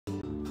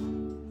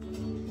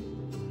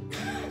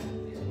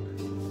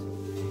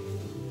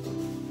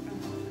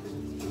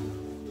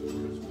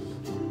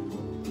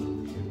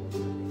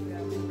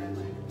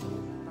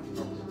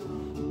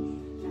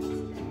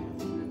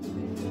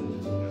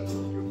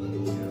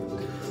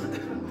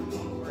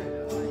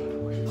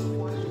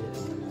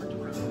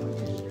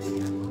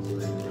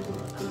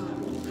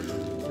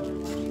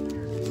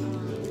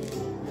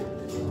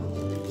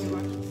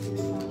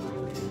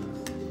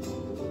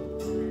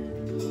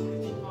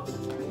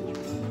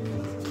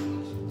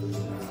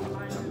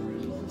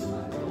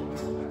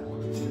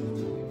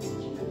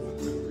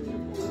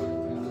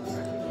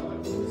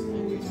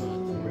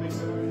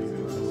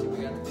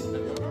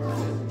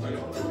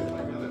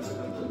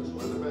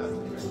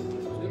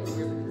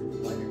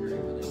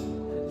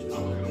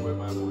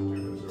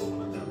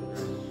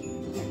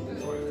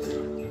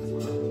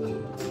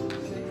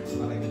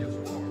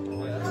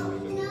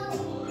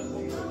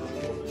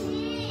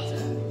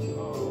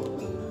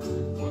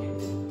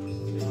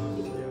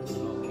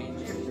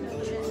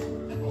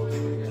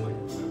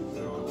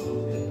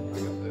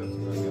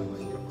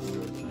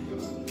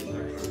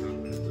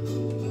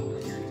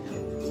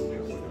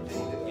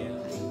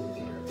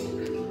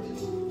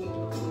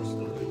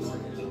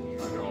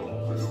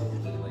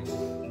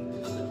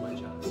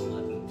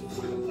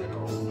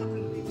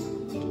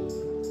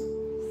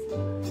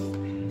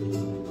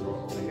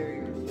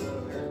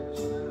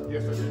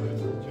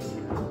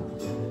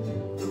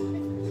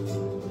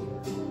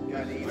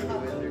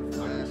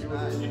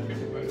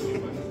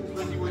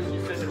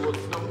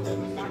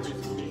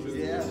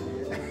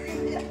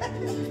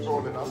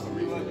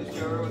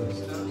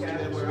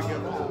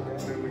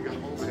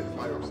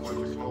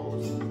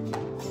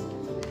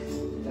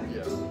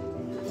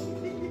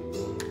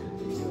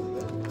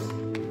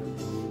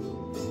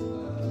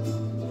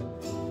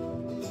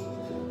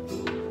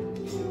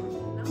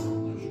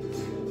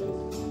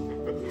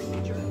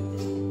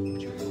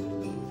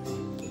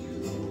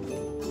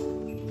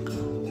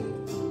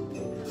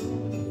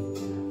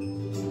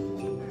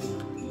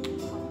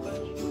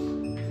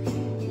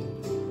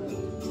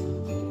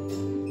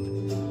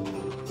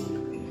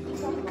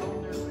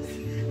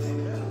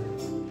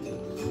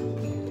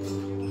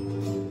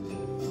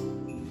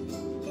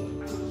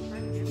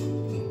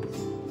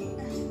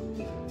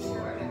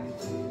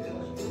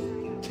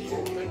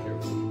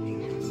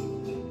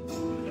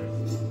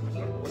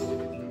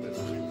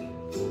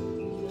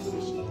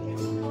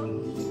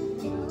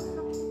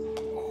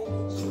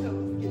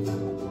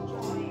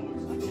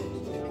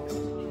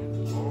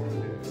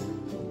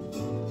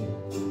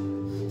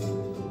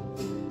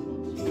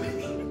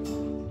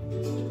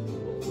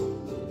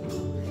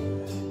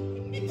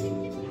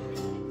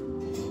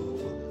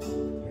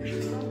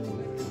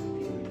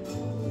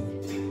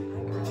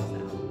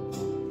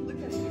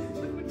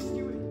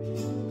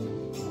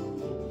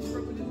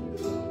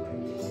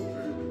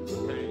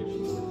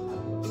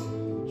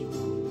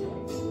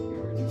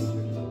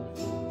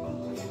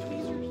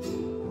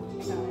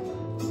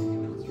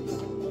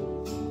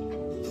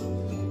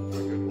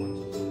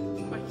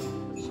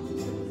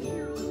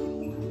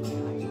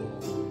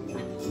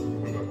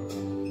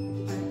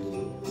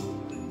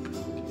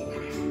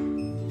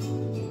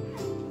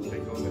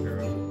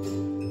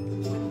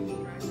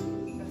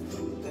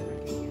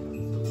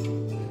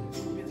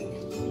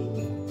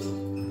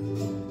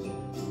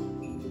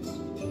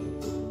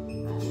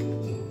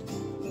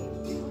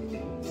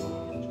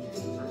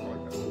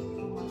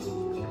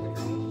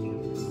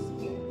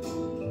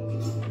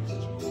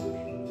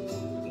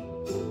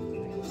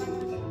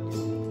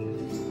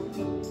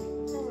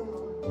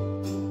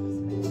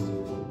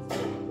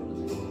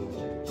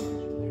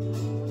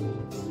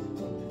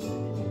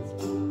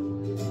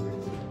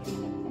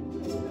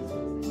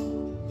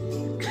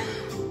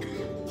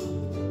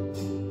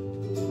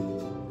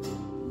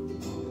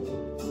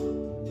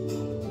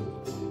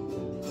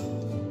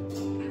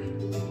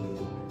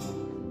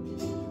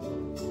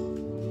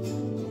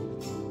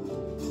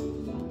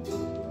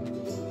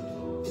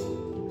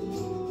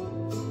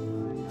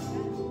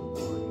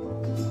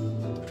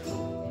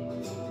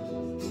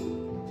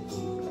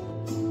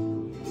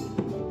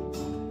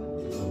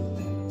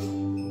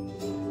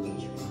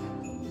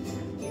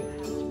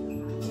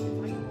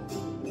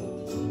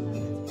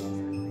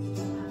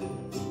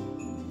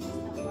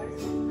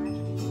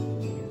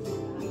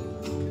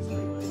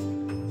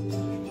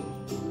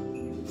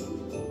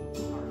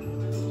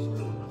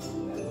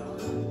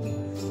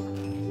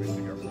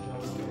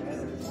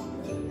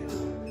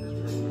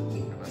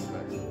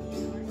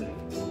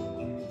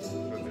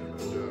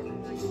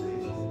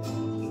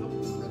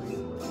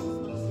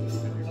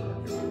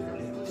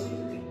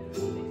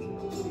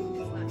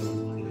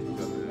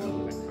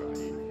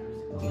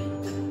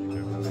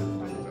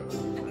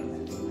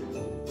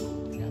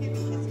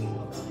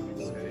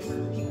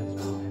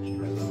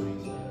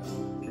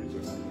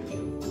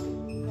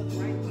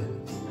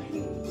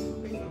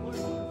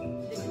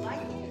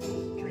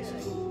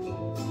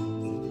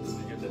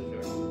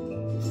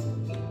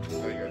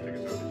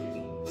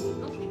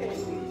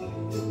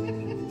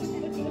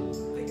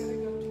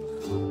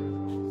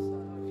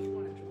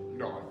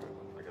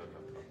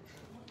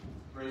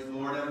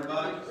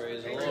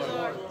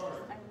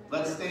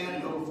Let's stand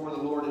and go before the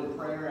Lord in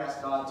prayer.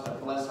 Ask God to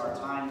bless our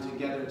time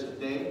together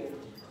today.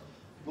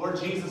 Lord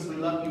Jesus, we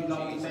love you.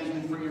 God, we thank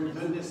you for your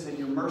goodness and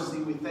your mercy.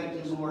 We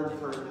thank you, Lord,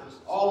 for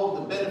all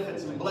of the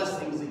benefits and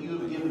blessings that you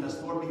have given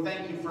us. Lord, we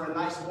thank you for a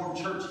nice warm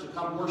church to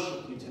come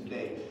worship you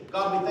today.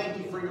 God, we thank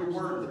you for your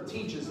word that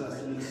teaches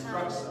us and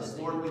instructs us.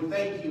 Lord, we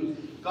thank you,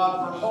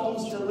 God, for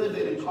homes to live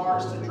in and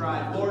cars to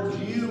drive. Lord,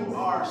 you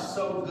are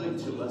so good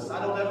to us.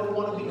 I don't ever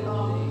want to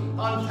become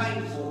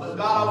unthankful, but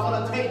God, I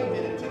want to take a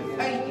minute to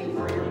thank you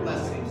for your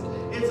blessings.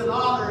 It's an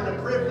honor and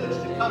a privilege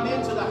to come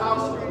into the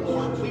house of the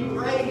Lord. We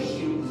praise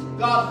you,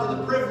 God, for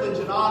the privilege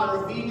and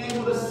honor of being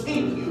able to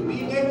seek you,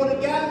 being able to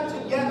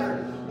gather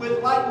together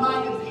with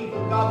like-minded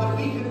people, God, that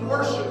we can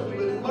worship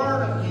you and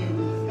learn of you.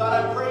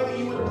 God, I pray that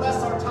you would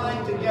bless our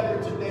time together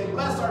today.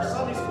 Bless our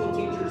Sunday school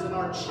teachers and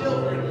our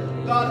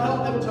children. God,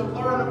 help them to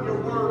learn of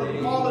your word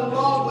and fall in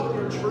love with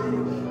your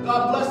truth.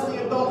 God, bless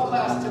the adult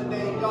class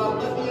today.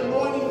 God, let the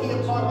anointing be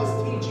upon this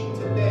teaching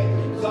today.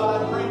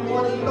 God, I pray,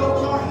 Lord, that you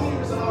open our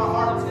ears and our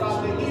hearts,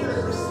 God, to hear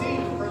and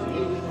receive from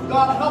you.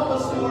 God, help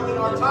us, Lord, in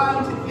our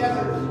time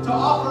together to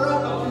offer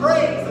up a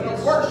praise and a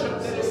worship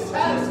that is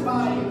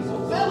satisfying and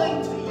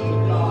fulfilling to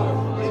you,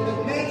 God. In the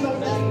name of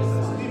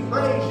Jesus, we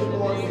praise you,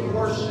 Lord. We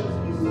worship you.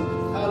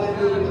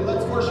 Hallelujah.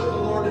 Let's worship the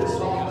Lord in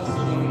song this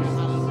morning.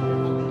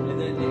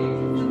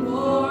 The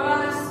more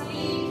I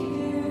seek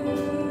you,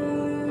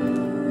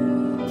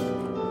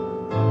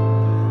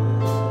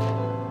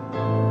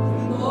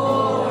 the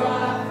more I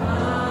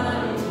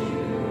find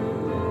you.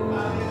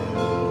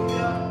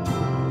 Hallelujah.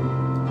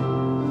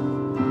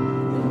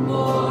 The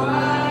more I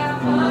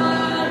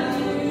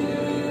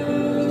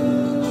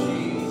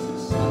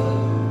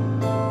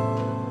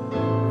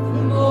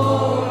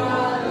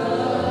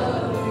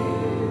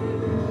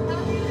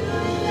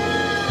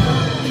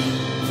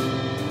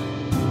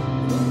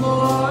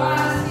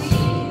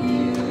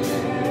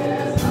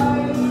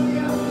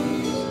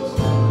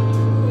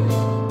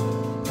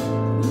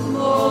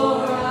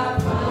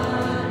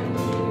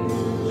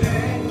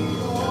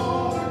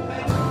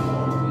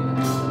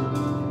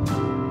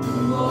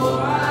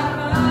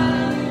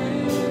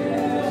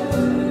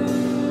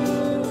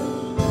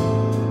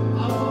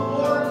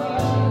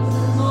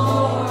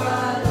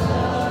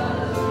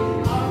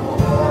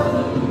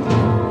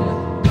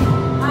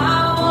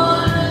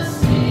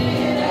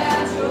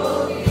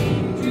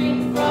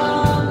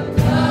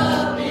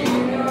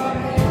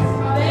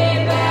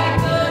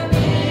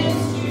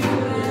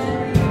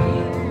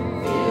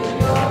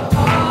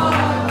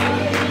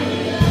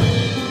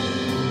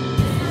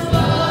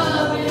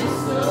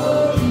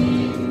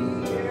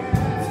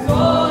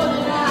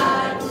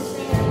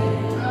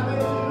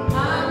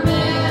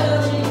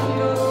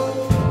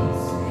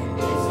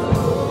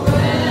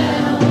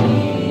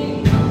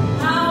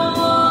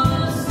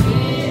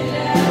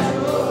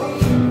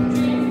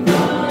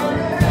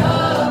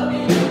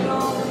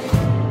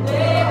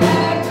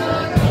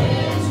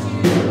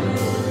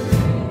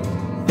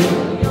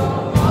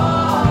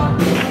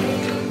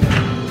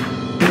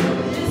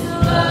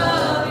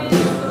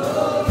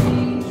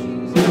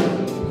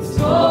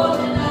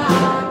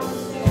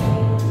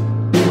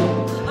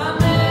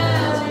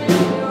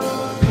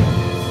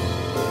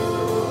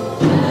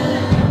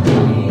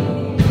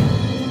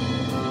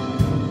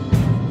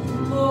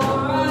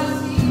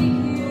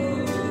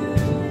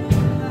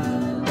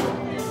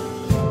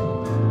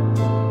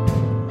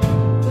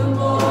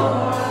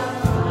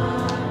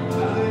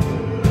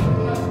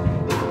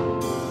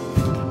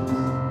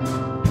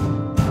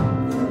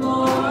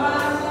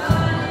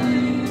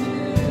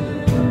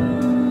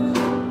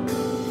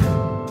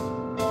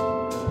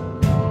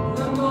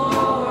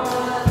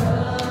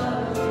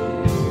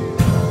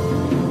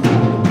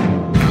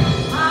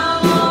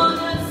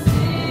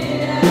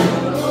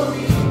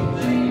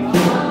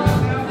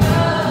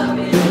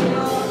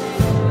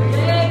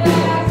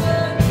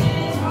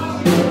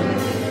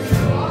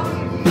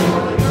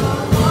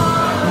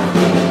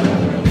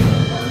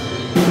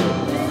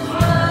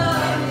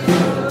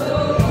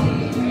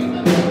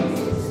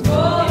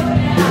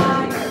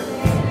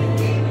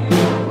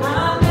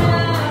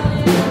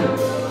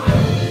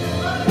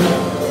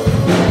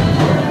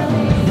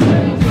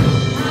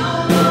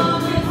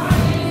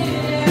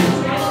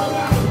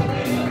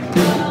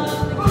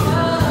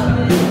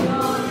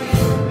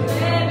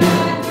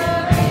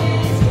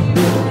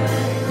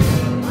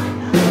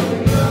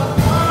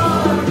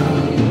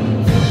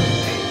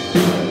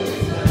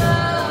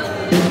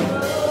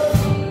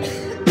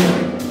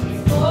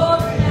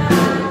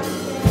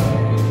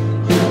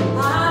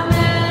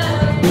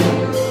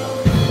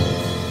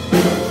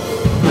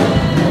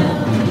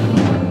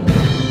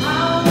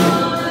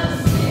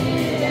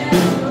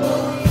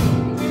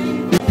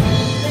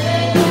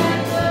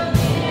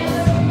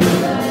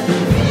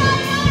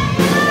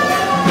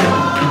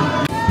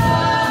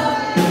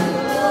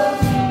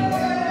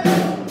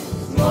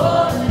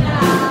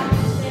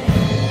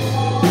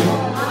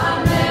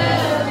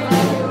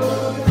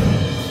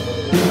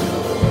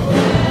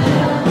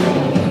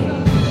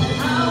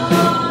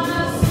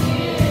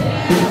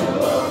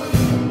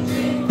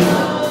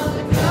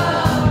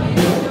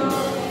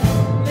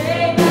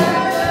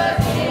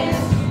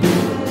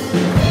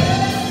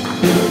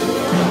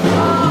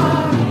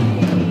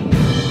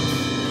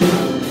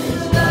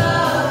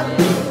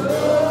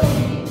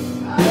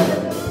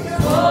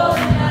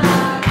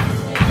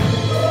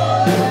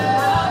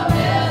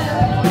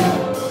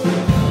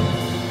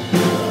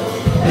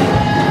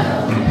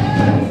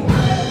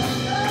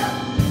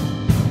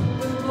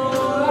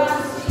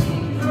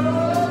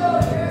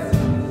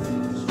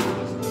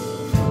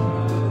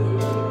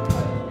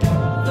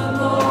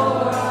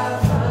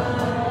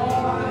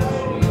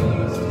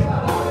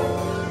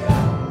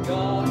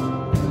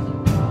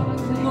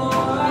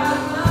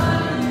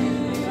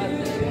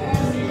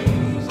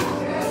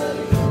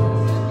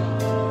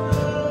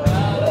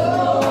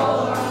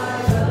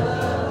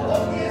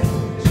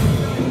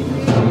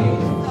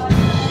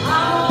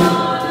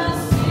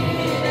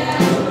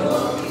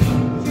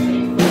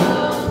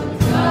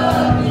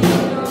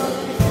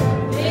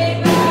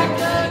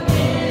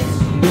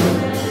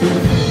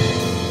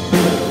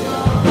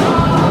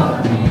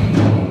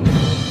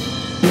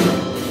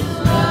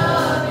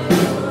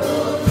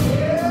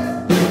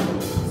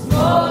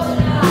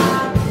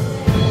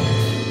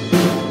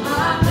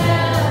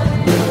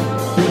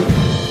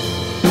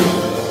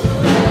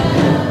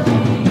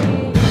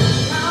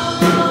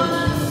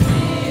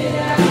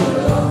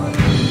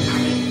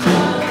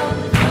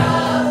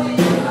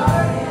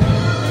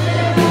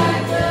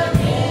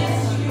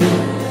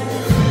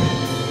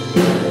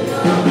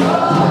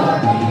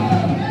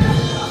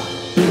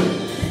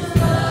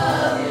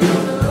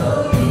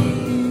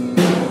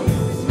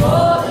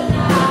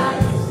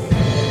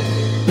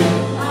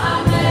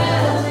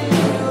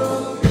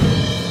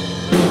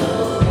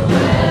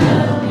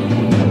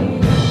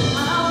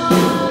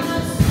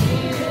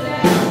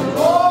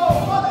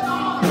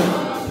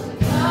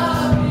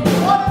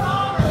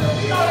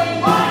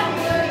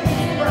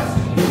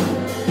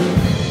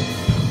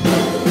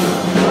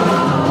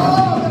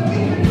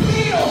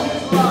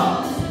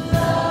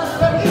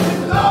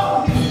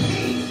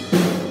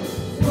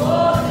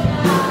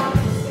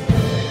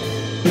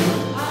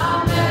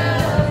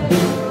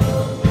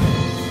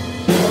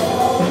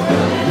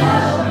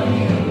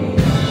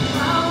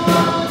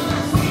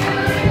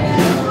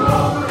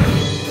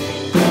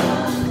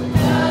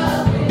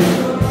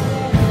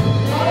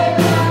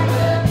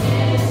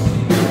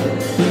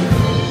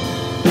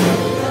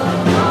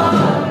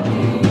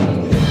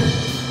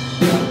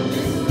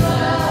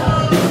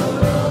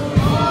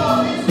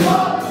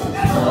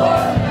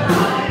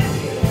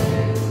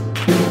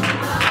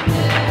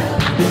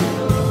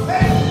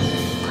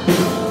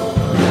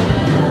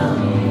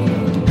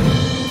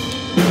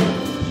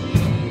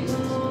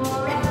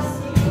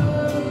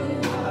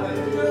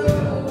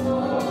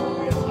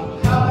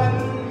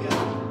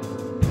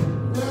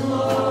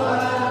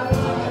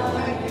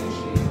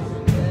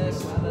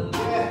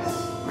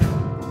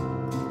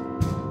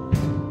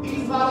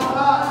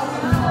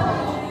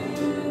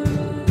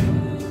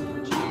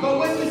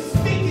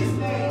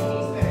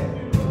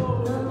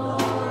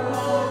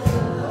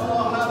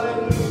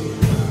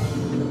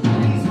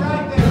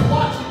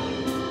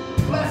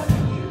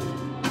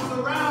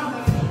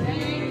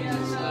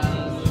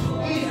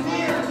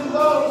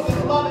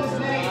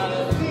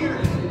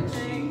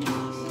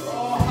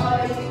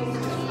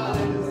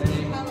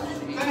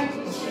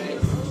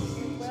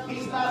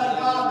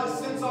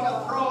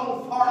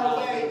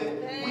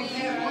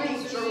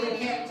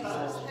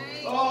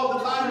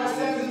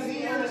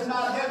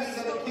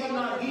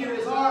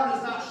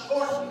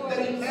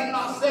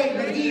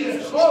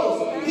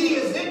close. He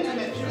is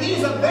intimate.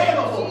 He's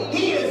available.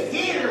 He is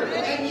here.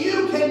 And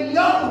you can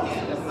know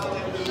him.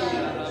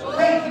 Hallelujah.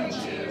 Thank you,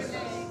 Jesus.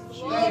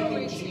 Thank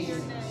you,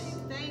 Jesus.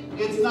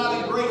 It's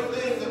not a great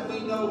thing that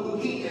we know who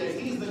he is.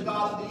 He's the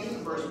God of the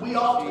universe. We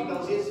often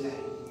know his name.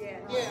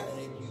 Yes.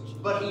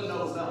 But he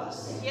knows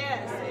us.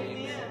 Yes.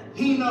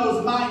 He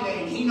knows my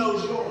name. He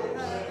knows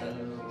yours.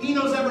 He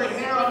knows every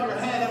hair on your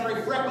head,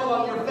 every freckle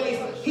on your face.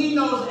 He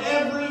knows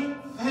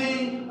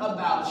everything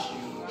about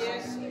you.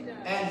 Yes, he does.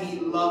 And he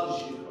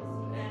loves you.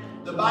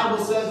 The Bible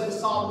says in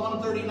Psalm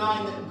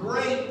 139 that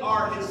great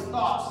are his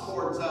thoughts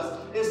towards us.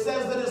 It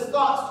says that his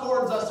thoughts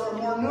towards us are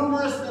more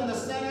numerous than the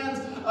sands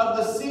of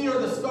the sea or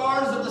the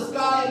stars of the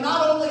sky. And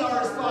not only are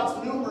his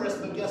thoughts numerous,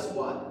 but guess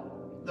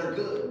what? They're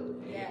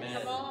good. Yes.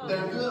 Come on.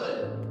 They're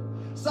good.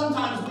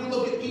 Sometimes we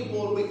look at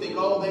people and we think,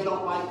 oh, they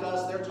don't like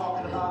us. They're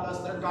talking about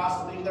us. They're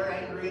gossiping. They're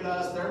angry at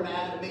us. They're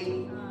mad at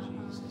me.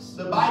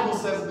 The Bible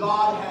says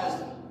God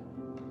has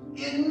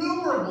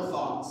innumerable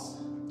thoughts.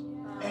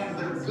 And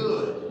they're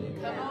good.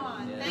 Come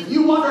on. If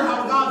you wonder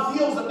how God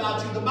feels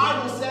about you, the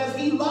Bible says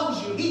he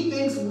loves you. He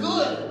thinks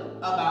good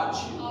about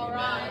you. All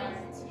right.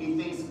 He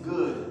thinks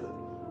good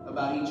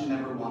about each and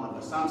every one of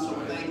us. I'm so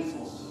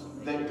thankful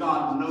that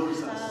God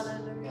knows us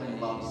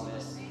and loves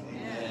us.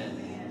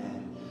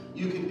 Amen.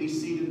 You can be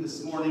seated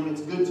this morning.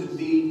 It's good to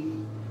be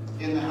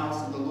in the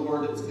house of the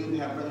Lord. It's good to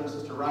have Brother and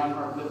Sister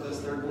Reinhardt with us.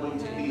 They're going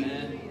to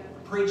be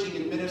preaching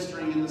and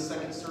ministering in the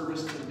second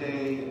service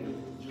today,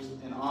 and just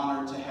an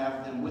honor to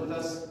have them with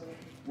us.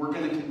 We're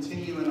going to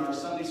continue in our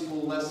Sunday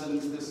school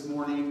lessons this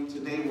morning.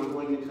 Today we're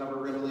going to cover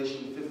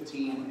Revelation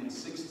 15 and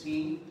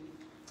 16.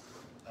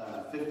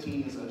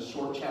 15 is a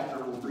short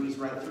chapter. We'll breeze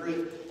right through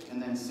it.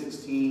 And then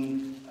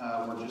 16,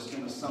 we're just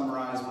going to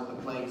summarize what the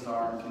plagues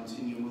are and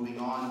continue moving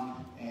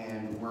on.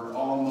 And we're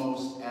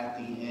almost at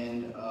the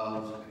end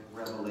of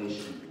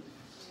Revelation.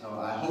 So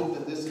I hope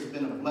that this has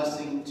been a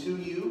blessing to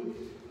you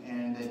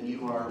and that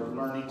you are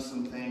learning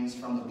some things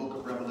from the book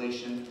of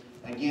Revelation.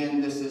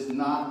 Again, this is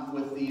not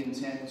with the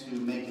intent to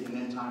make it an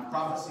end-time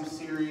prophecy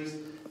series.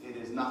 It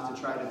is not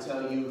to try to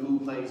tell you who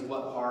plays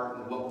what part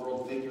and what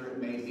world figure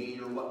it may be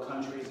or what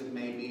countries it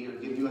may be or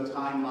give you a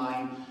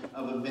timeline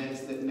of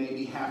events that may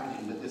be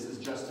happening. But this is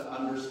just to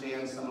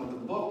understand some of the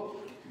book,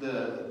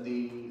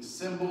 the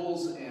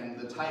symbols and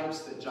the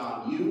types that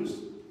John used,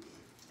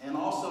 and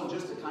also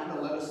just to kind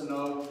of let us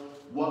know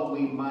what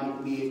we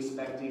might be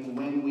expecting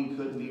when we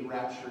could be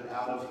raptured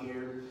out of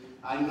here.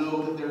 I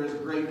know that there is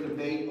great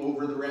debate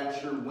over the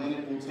rapture, when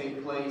it will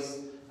take place.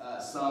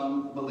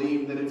 Some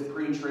believe that it's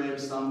pre-trib,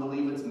 some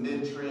believe it's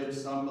mid-trib,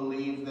 some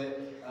believe that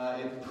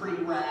it's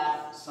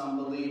pre-wrath, some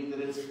believe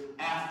that it's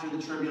after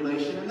the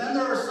tribulation. And then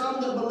there are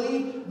some that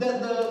believe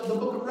that the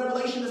book of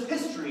Revelation is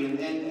history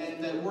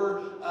and that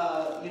we're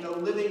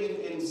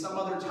living in some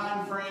other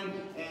time frame.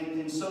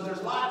 And so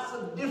there's lots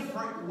of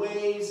different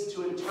ways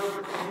to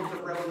interpret the book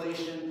of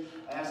Revelation.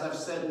 As I've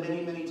said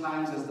many, many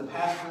times, as the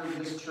pastor of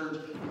this church,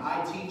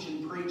 I teach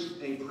and preach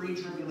a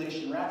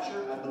pre-tribulation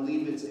rapture. I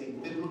believe it's a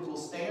biblical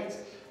stance.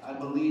 I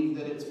believe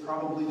that it's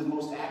probably the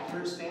most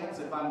accurate stance.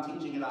 If I'm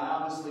teaching it, I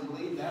obviously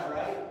believe that,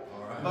 right?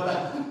 All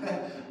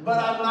right. But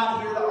I'm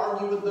not here to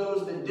argue with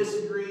those that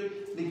disagree,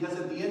 because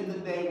at the end of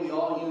the day, we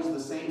all use the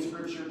same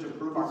scripture to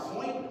prove our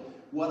point.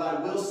 What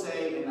I will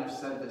say, and I've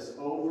said this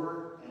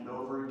over and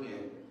over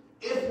again,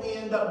 if we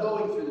end up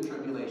going through the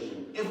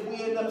tribulation, if we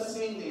end up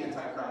seeing the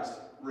Antichrist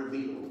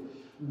revealed,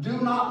 do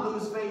not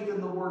lose faith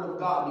in the Word of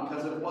God,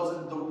 because it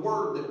wasn't the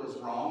Word that was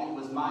wrong, it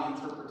was my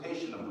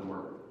interpretation of the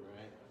Word.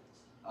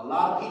 A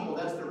lot of people,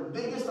 that's their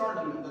biggest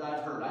argument that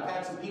I've heard. I've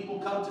had some people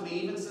come to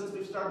me, even since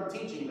we've started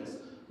teaching this,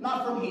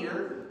 not from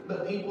here,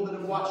 but people that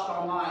have watched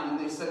online, and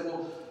they said,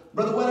 well,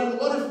 Brother Wedding,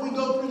 what if we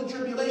go through the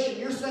tribulation?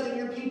 You're setting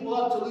your people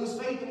up to lose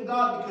faith in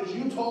God because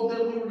you told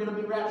them we were going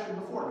to be raptured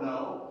before.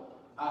 No,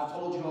 I've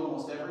told you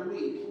almost every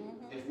week.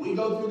 If we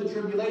go through the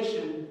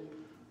tribulation,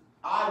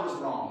 I was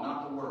wrong,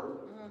 not the Word.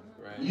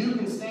 Right. You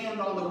can stand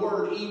on the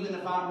Word even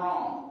if I'm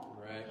wrong.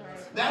 Right.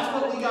 That's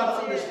what we got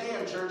to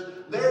understand, church.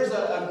 There's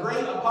a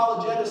great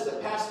apologetist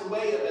that passed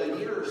away a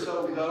year or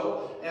so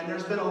ago, and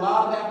there's been a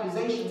lot of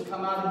accusations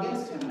come out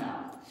against him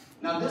now.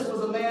 Now, this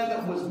was a man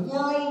that was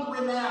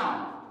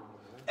world-renowned.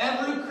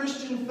 Every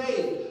Christian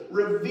faith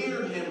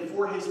revered him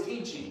for his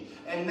teaching.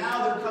 And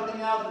now they're coming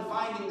out and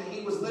finding that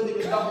he was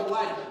living a double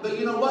life. But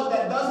you know what?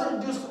 That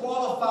doesn't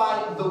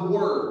disqualify the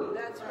Word.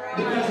 That's right.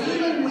 Because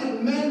even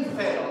when men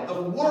fail,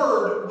 the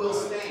Word will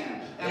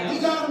stand. And we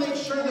got to make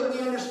sure that we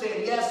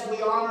understand, yes,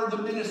 we honor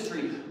the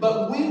ministry,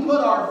 but we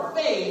put our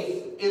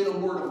faith in the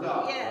Word of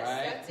God. Yes,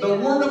 Right. that's The it.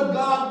 Word of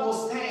God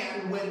will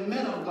stand when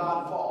men of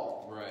God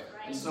fall. Right.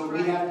 And so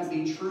we have to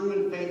be true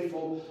and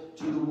faithful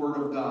to the Word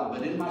of God.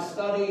 But in my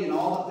study and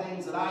all the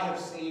things that I have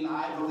seen,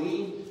 I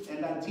believe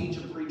and I teach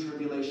a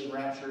pre-tribulation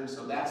rapture. And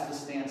so that's the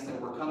stance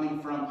that we're coming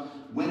from.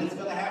 When it's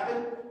going to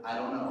happen, I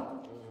don't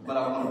know. But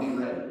I want to be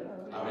ready.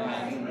 I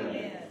want to be ready.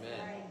 Amen.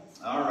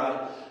 All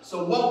right.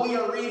 So what we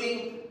are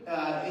reading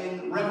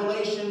in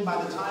Revelation,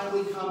 by the time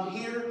we come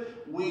here,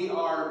 we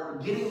are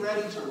getting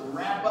ready to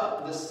wrap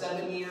up the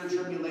 7-year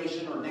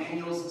tribulation, or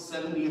Daniel's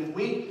 70th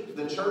week.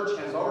 The church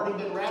has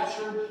already been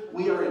raptured.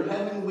 We are in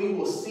heaven. We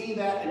will see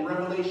that in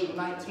Revelation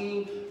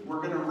 19.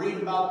 We're going to read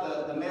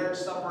about the marriage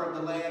supper of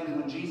the Lamb,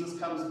 and when Jesus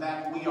comes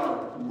back, we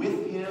are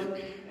with him.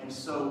 And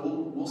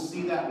so we'll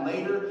see that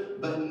later.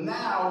 But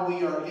now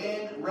we are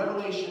in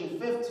Revelation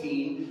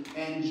 15,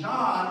 and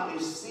John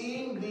is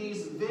seeing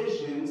these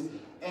visions.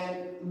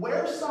 And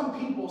where some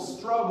people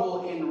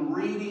struggle in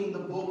reading the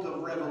book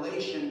of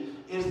Revelation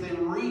is they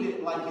read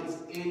it like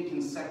it's in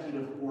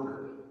consecutive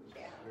order.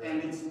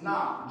 And it's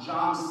not.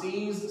 John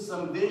sees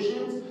some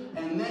visions,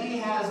 and then he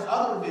has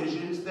other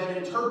visions that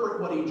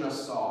interpret what he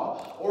just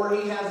saw, or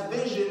he has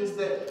visions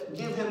that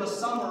give him a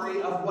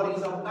summary of what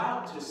he's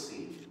about to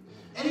see.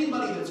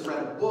 Anybody that's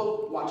read a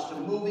book, watched a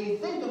movie,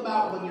 think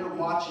about when you're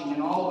watching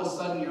and all of a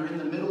sudden you're in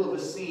the middle of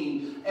a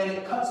scene and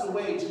it cuts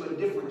away to a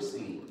different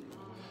scene.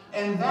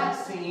 And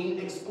that scene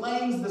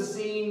explains the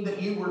scene that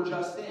you were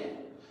just in.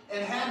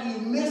 And had you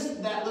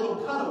missed that little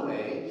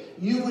cutaway,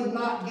 you would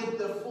not get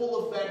the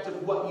full effect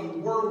of what you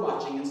were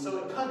watching. And so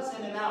it cuts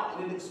in and out,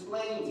 and it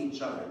explains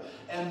each other.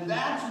 And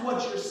that's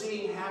what you're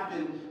seeing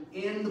happen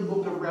in the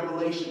book of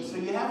Revelation. So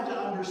you have to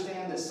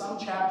understand that some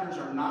chapters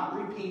are not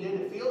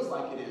repeated. It feels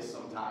like it is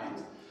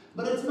sometimes.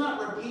 But it's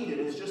not repeated.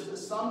 It's just that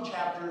some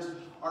chapters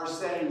are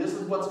saying, this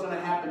is what's going to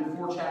happen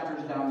 4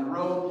 chapters down the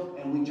road,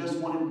 and we just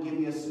wanted to give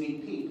you a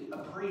sneak peek, a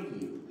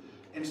preview.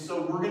 And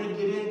so we're going to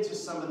get into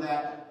some of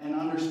that and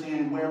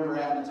understand where we're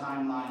at in the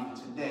timeline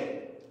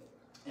today.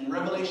 In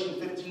Revelation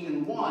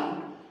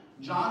 15:1,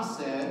 John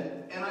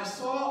said, "And I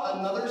saw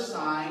another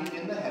sign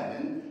in the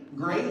heaven,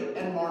 great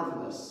and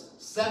marvelous,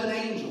 7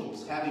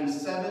 angels having the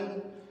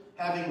 7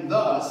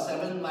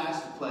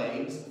 last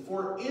plagues,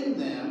 for in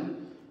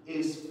them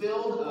is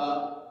filled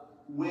up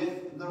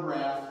with the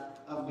wrath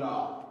of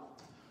God."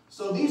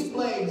 So these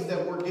plagues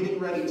that we're getting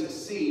ready to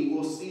see,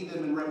 we'll see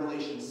them in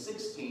Revelation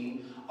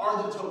 16,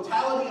 are the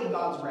totality of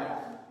God's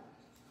wrath.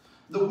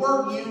 The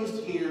word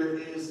used here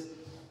is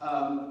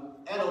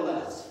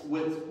eteles,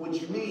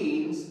 which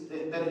means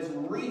that it's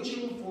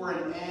reaching for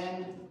an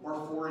end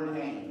or for an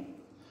aim.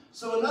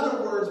 So in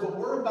other words, what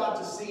we're about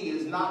to see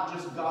is not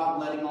just God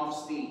letting off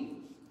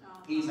steam.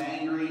 He's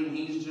angry and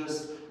he's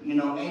just,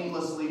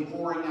 aimlessly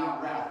pouring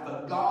out wrath.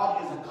 But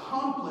God is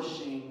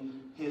accomplishing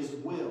his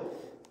will.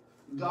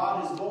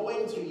 God is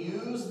going to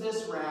use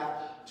this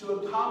wrath to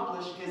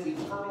accomplish his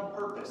eternal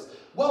purpose.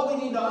 What we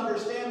need to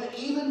understand that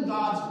even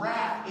God's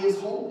wrath is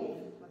holy.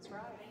 That's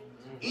right.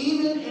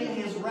 Even in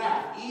his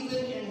wrath,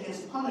 even in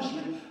his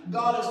punishment,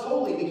 God is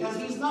holy because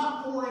he's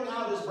not pouring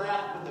out his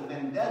wrath with a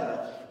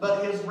vendetta,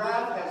 but his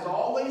wrath has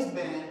always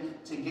been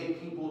to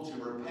get people to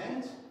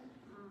repent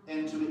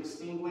and to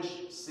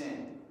extinguish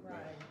sin. Right.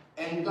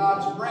 And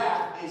God's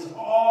wrath is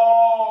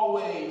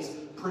always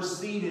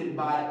preceded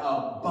by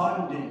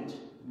abundant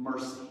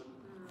mercy.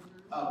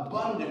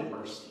 Abundant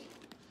mercy.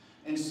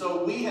 And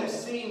so we have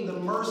seen the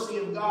mercy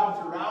of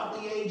God throughout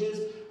the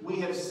ages. We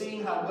have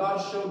seen how God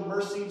showed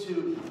mercy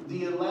to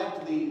the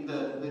elect,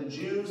 the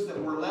Jews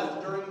that were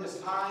left during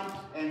this time,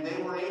 and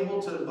they were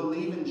able to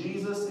believe in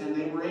Jesus, and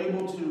they were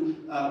able to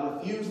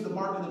refuse the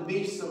mark of the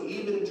beast. So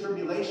even in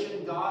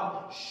tribulation,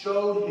 God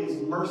showed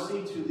his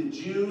mercy to the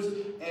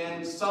Jews.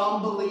 And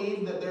some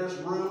believe that there's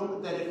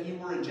room that if you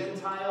were a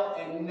Gentile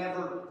and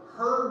never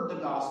heard the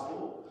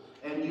gospel,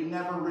 and you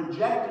never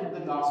rejected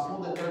the gospel,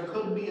 that there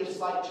could be a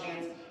slight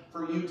chance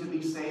for you to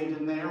be saved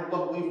in there.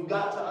 What we've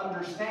got to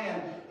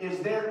understand is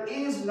there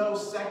is no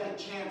second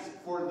chance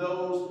for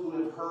those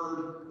who have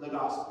heard the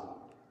gospel.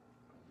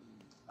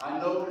 I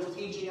know there's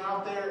teaching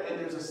out there, and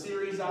there's a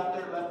series out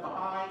there, Left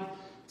Behind,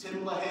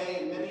 Tim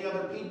LaHaye, and many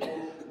other people.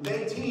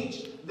 They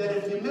teach that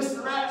if you miss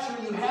the rapture,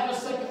 you have a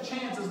second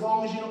chance as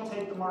long as you don't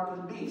take the mark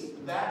of the beast.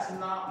 That's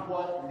not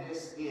what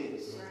this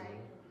is. Right.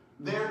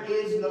 There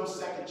is no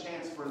second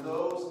chance for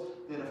those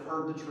that have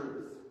heard the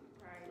truth.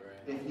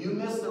 Right. If you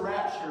miss the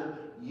rapture,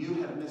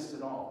 you have missed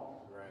it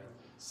all.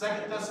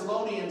 Right. 2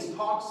 Thessalonians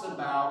talks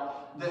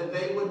about that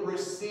they would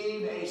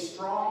receive a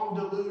strong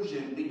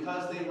delusion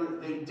because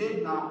they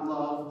did not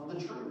love the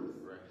truth.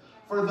 Right.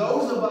 For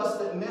those of us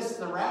that miss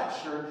the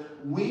rapture,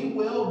 we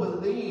will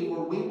believe,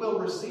 or we will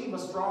receive a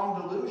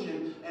strong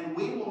delusion, and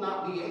we will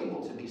not be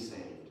able to be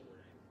saved.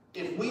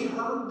 If we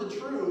heard the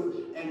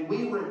truth and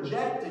we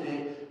rejected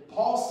it,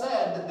 Paul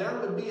said that there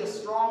would be a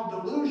strong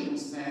delusion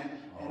sent,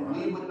 and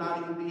we would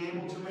not even be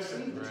able to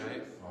receive the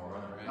truth.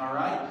 All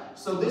right?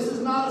 So this is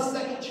not a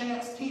second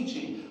chance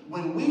teaching.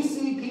 When we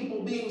see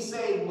people being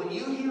saved, when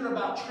you hear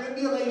about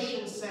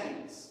tribulation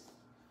saints,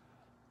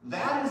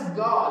 that is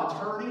God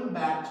turning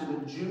back to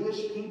the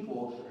Jewish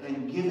people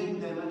and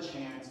giving them a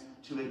chance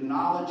to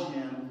acknowledge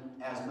him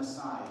as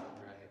Messiah.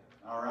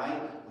 All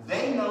right?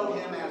 They know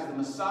him as the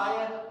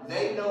Messiah.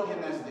 They know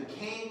him as the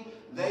King.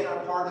 They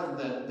are part of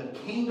the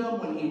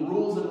kingdom when he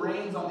rules and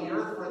reigns on the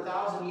earth for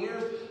 1,000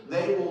 years.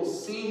 They will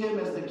see him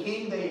as the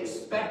king. They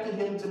expected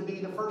him to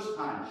be the first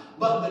time.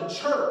 But the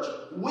church,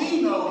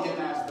 we know him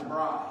as the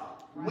bride.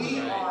 We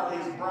are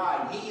his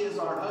bride. He is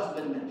our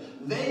husbandman.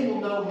 They will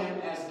know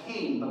him as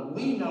king, but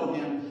we know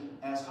him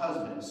as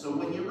husband. So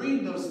when you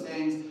read those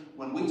things,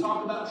 when we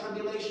talk about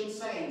tribulation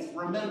saints,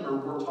 remember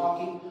we're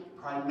talking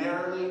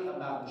primarily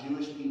about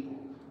Jewish people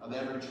of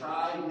every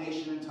tribe,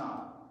 nation, and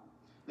tongue.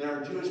 There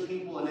are Jewish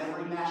people in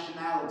every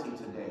nationality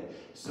today.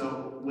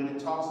 So when it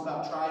talks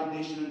about tribe,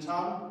 nation, and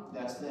tongue,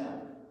 that's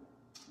them.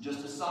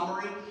 Just a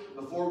summary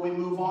before we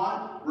move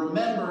on.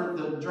 Remember,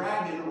 the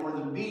dragon or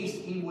the beast,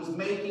 he was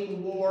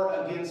making war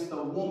against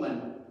the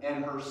woman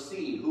and her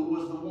seed. Who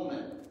was the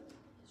woman?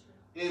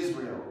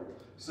 Israel.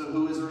 So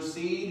who is her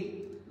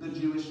seed? The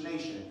Jewish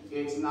nation.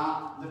 It's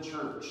not the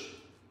church.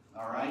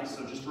 All right,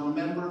 so just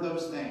remember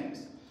those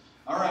things.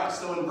 All right,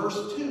 so in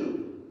verse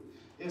 2,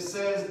 it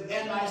says,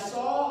 "And I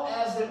saw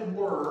as it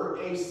were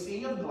a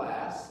sea of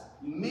glass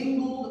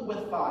mingled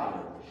with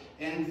fire,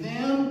 and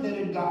them that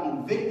had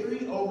gotten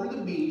victory over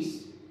the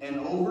beast, and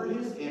over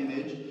his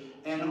image,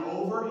 and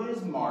over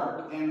his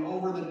mark, and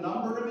over the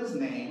number of his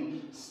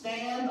name,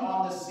 stand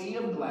on the sea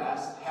of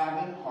glass,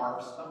 having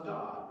harps of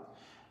God.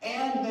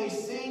 And they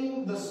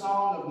sing the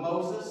song of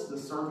Moses, the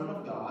servant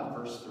of God,"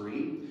 verse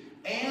 3,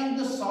 "and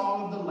the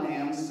song of the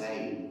Lamb,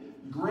 saying,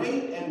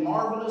 Great and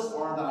marvelous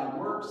are thy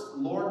works,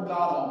 Lord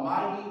God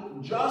Almighty.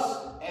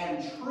 Just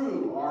and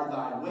true are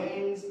thy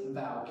ways,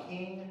 thou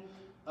King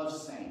of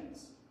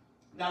saints."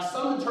 Now,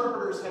 some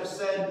interpreters have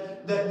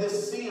said that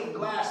this sea of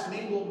glass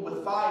mingled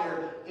with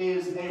fire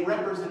is a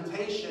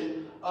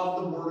representation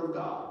of the Word of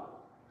God.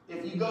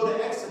 If you go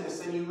to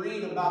Exodus and you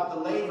read about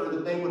the laver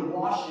that they would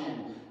wash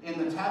in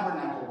the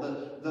tabernacle,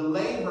 the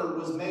laver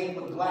was made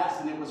with glass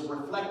and it was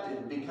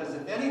reflected, because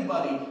if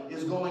anybody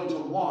is going to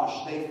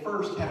wash, they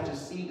first have to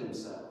see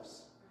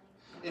themselves.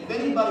 If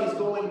anybody's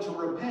going to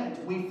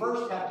repent, we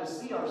first have to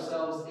see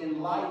ourselves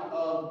in light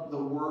of the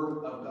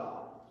Word of God.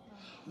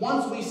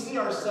 Once we see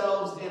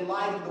ourselves in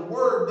light of the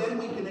Word, then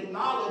we can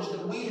acknowledge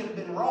that we have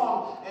been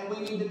wrong and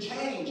we need to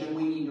change and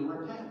we need to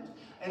repent.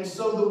 And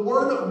so the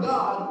Word of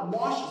God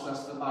washes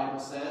us, the Bible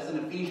says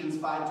in Ephesians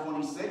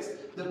 5:26,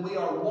 that we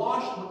are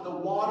washed with the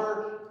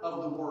water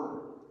of the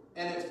Word.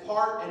 And it's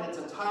part and it's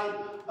a type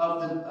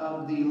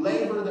of the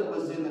laver that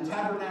was in the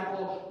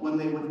tabernacle. When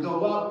they would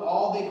go up,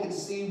 all they could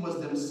see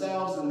was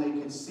themselves, and they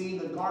could see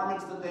the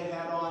garments that they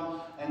had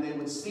on, and they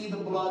would see the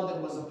blood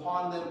that was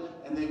upon them,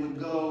 and they would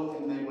go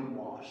and they would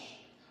wash.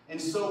 And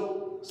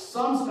so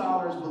some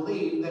scholars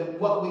believe that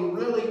what we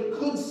really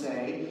could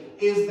say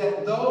is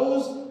that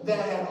those that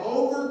had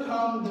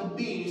overcome the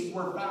beast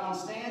were found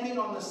standing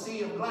on the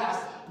sea of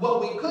glass.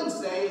 What we could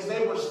say is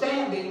they were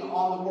standing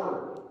on the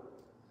Word.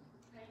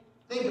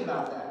 Think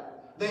about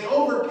that. They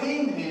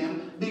overcame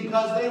him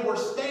because they were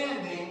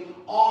standing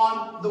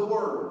on the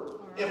Word.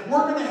 If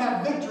we're going to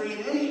have victory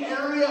in any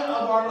area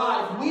of our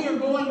life, we are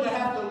going to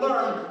have to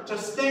learn to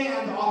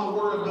stand on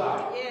the Word of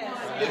God. Yes.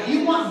 If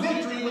you want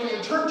victory when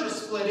your church is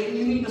splitting,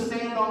 you need to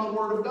stand on the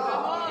Word of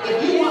God.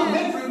 If you want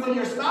victory when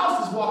your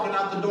spouse is walking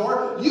out the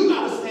door, you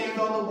got to stand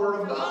on the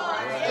Word of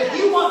God. If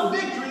you want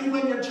victory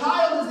when your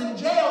child is in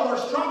jail or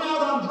strung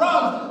out on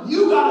drugs,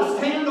 you got to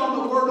stand on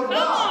the Word of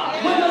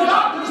God. When the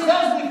doctor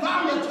says we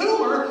found a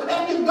tumor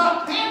and you've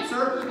got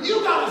cancer,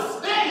 you got to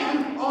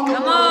stand on the Word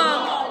of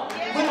God.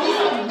 When you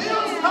have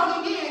bills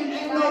coming in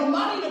and no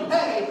money to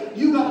pay,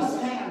 you got to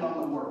stand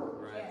on the Word.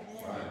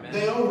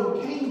 They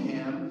overcame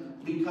him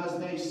because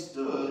they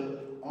stood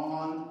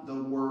on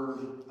the Word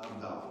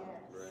of God.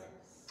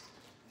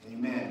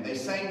 Amen. They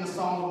sang the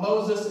song of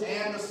Moses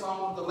and the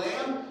song of the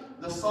Lamb.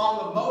 The song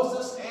of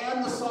Moses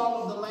and the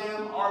song of the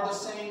Lamb are the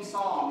same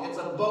song. It's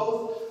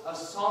both a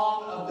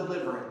song of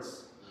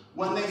deliverance.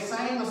 When they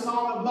sang the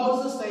song of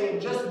Moses, they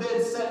had just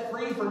been set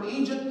free from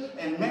Egypt,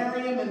 and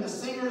Miriam and the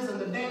singers and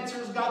the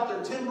dancers got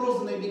their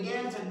timbrels and they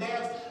began to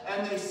dance,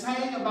 and they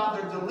sang about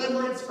their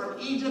deliverance from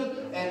Egypt,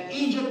 and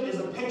Egypt is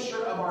a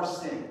picture of our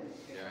sin.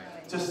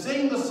 To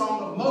sing the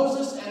song of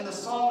Moses and the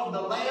song of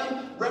the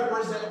Lamb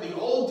represent the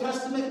Old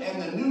Testament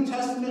and the New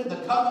Testament,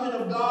 the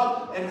covenant of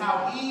God, and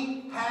how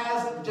He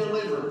has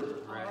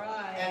delivered.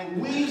 Right.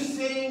 And we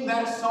sing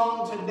that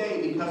song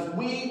today because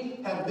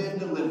we have been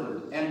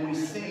delivered, and we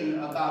sing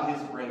about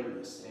His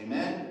greatness.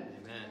 Amen?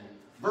 Amen.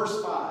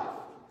 Verse 5.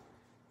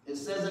 It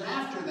says, "And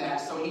after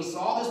that," so he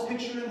saw this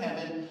picture in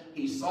heaven.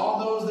 He saw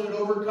those that had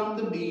overcome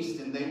the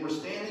beast, and they were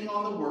standing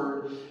on the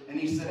Word. And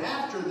he said,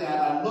 "After that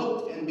I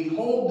looked, and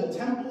behold, the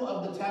temple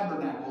of the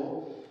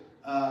tabernacle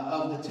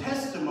of the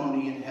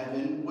testimony in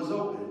heaven was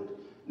opened."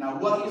 Now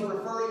what he's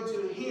referring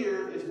to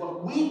here is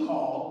what we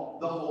call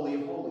the Holy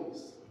of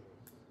Holies.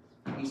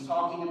 He's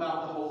talking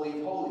about the Holy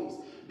of Holies,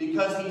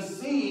 because he's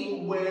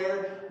seeing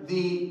where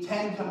the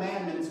 10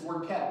 Commandments were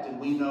kept. And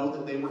we know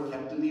that they were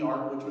kept in the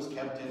ark, which was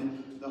kept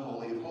in the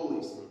Holy of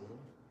Holies.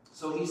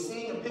 So he's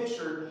seeing a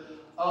picture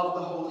of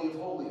the Holy of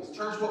Holies.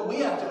 Church, what we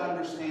have to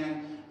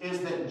understand is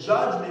that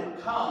judgment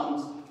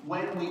comes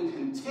when we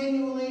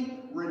continually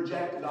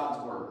reject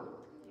God's Word.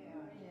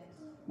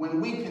 When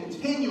we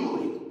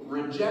continually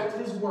reject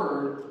His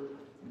Word,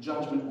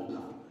 judgment will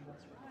come.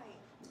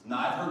 Now,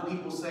 I've heard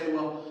people say,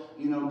 well,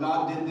 you know,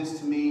 God did this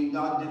to me,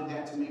 God did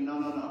that to me. No,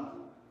 no, no.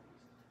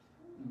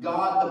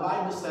 God, the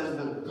Bible says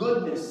the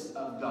goodness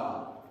of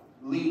God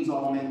leads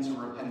all men to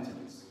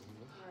repentance.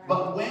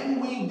 But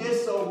when we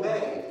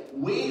disobey,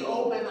 we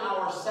open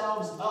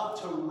ourselves up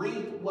to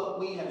reap what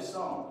we have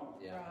sown.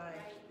 Yeah.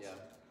 Yeah.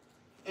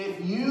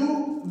 If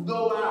you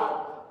go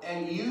out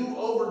and you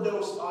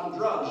overdose on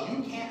drugs,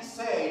 you can't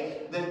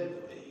say that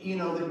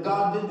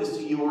God did this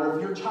to you. Or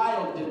if your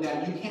child did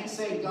that, you can't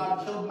say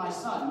God killed my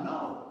son.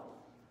 No.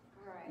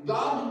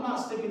 God did not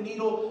stick a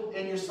needle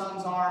in your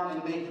son's arm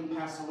and make him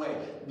pass away.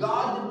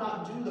 God did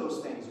not do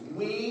those things.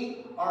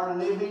 We are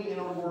living in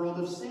a world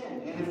of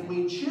sin. And if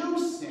we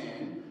choose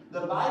sin,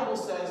 the Bible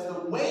says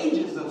the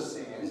wages of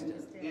sin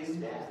is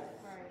death.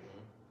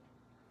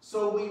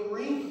 So we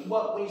reap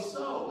what we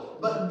sow.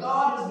 But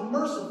God is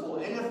merciful.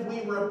 And if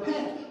we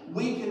repent,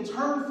 we can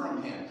turn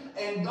from Him.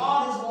 And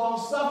God is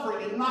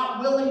long-suffering and not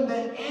willing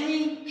that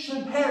any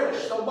should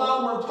perish. So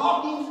while we're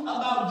talking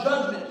about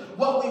judgment,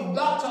 what we've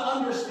got to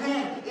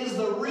understand is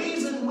the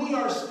reason we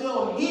are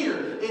still here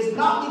is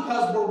not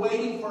because we're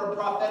waiting for a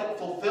prophetic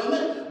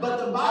fulfillment,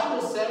 but the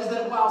Bible says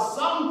that while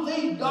some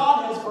think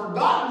God has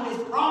forgotten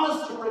His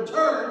promise to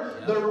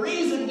return, the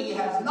reason He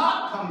has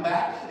not come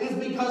back is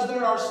because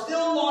there are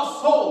still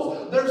lost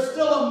souls. There's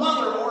still a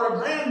mother or a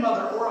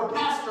grandmother or a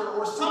pastor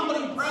or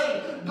somebody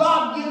praying,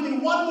 God, give me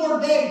one more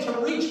day to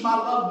reach my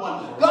loved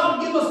one.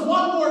 God, give us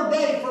one more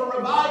day for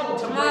revival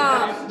to break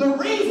out. The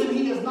reason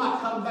He has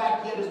not come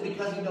back yet is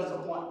because He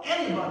doesn't want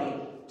anybody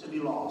to be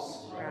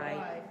lost.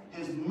 Right.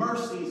 His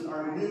mercies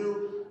are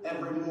new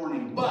every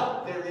morning.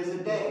 But there is a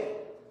day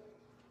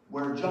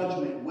where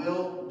judgment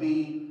will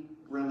be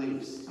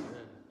released.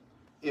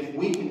 If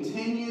we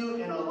continue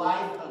in a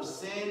life of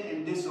sin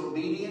and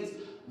disobedience,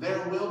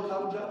 there will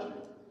come judgment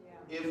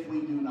if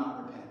we do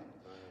not repent.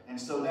 And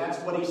so that's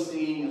what He's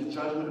seeing as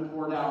judgment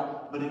poured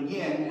out. But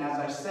again, as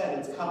I said,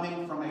 it's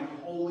coming from a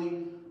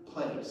holy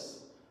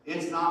place.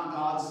 It's not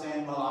God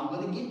saying, well, I'm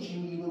going to get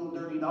you, you little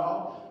dirty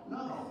dog.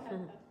 No.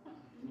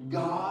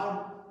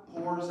 God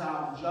pours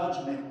out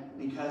judgment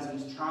because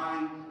He's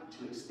trying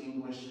to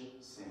extinguish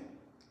sin.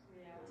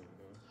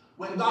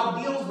 When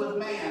God deals with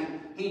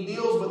man, He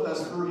deals with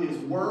us through His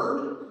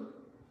Word,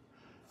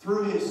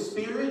 through His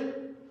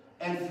Spirit,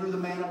 and through the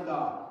man of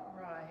God.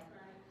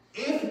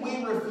 If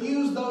we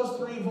refuse those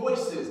three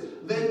voices,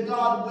 then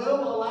God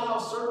will allow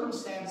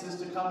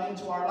circumstances to come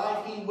into our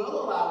life. He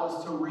will allow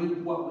us to reap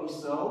what we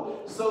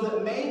sow, so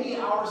that maybe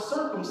our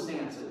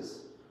circumstances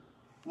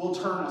will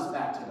turn us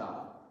back to God.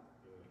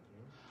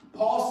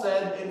 Paul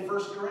said in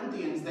 1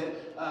 Corinthians that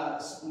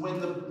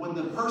when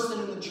the person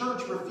in the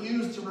church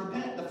refused to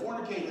repent, the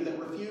fornicator that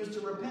refused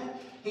to repent,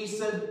 he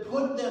said,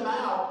 put them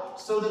out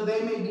so that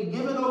they may be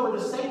given over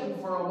to Satan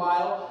for a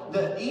while,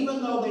 that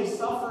even though they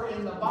suffer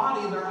in the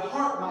body, their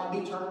heart might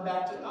be turned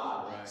back to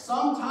God. Right.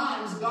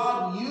 Sometimes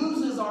God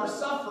uses our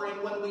suffering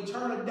when we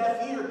turn a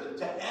deaf ear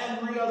to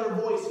every other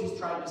voice He's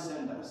tried to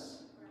send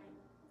us.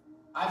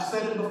 I've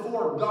said it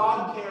before,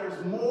 God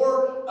cares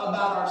more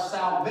about our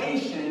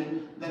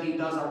salvation than He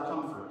does our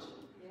comfort.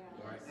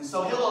 And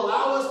so He'll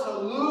allow us to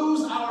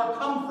lose our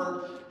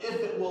comfort if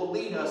it will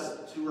lead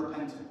us to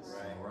repentance.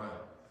 Right.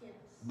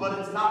 But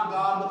it's not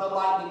God with a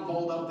lightning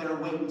bolt up there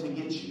waiting to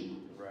get you.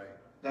 Right.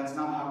 That's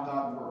not how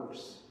God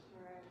works.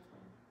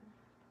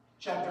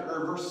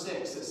 Verse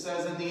 6, it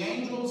says, and the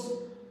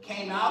angels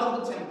came out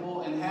of the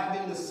temple, and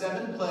having the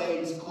 7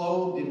 plagues,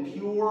 clothed in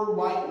pure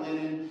white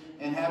linen,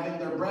 and having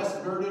their breasts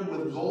girded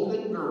with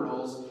golden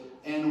girdles.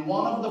 And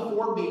one of the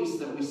 4 beasts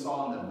that we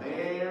saw in the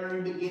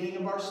very beginning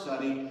of our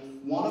study,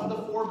 one of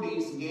the 4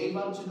 beasts gave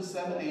unto the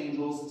 7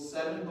 angels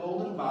 7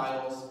 golden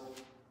vials,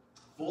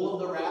 full of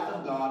the wrath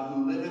of God,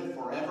 who liveth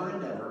forever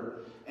and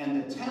ever.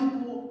 And the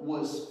temple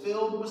was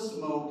filled with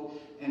smoke,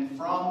 and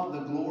from the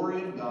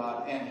glory of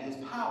God and His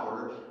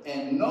power,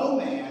 and no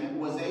man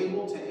was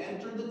able to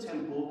enter the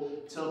temple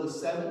till the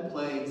 7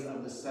 plagues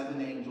of the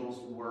 7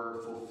 angels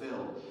were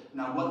fulfilled.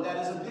 Now, what that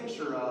is a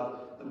picture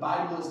of, the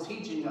Bible is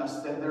teaching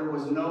us that there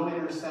was no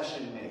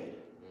intercession made.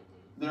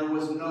 There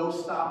was no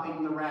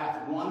stopping the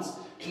wrath. Once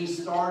He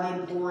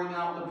started pouring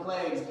out the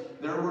plagues,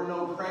 there were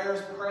no prayers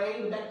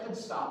prayed that could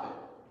stop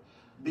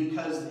it.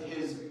 Because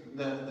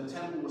the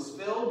temple was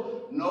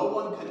filled, no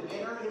one could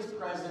enter His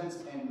presence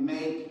and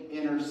make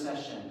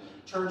intercession.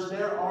 Church,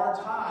 there are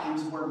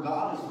times where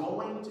God is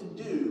going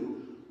to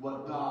do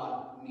what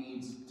God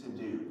needs to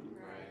do.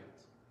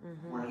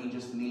 Right. Where He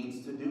just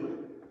needs to do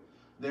it.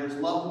 There's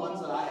loved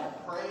ones that I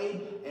have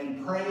prayed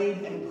and prayed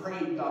and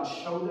prayed. God,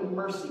 show them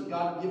mercy.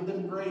 God, give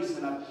them grace.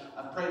 And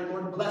I've prayed,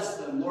 Lord, bless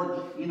them. Lord,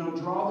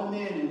 draw them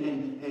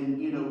in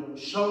and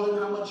show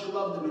them how much You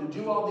love them and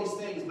do all these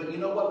things. But you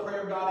know what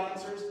prayer God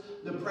answers?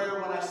 The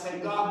prayer when I say,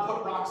 God,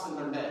 put rocks in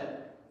their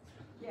bed.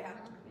 Yeah.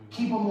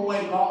 Keep them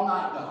awake all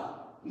night, God.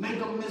 Make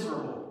them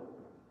miserable.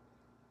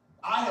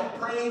 I have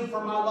prayed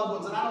for my loved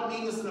ones, and I don't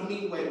mean this in a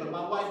mean way, but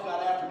my wife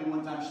got after me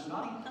one time. She said,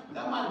 Nani,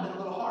 that might have been a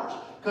little harsh.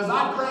 Because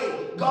I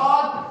prayed,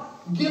 God,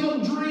 give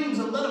them dreams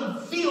and let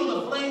them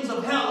feel the flames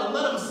of hell and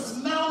let them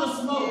smell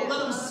the smoke, let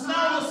them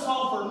smell the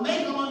sulfur,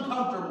 make them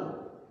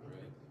uncomfortable.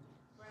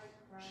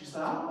 She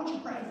said, I don't want you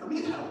praying for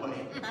me that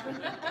way.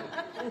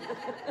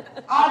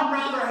 I'd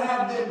rather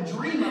have them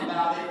dream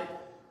about it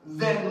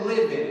than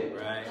live in it.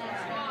 Right.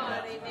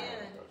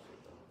 Amen.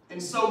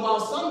 And so while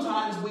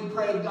sometimes we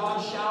pray,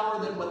 God shower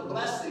them with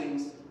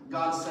blessings,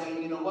 God's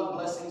saying, you know what,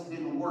 blessings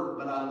didn't work,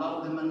 but I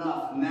love them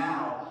enough.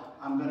 Now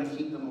I'm going to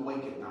keep them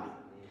awake at night.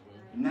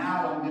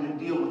 Now I'm going to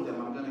deal with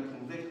them. I'm going to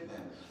convict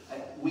them.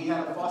 We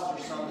had a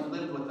foster son that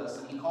lived with us,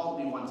 and he called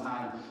me one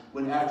time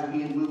after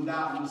he had moved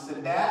out, and he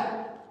said,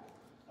 Dad?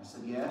 I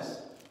said,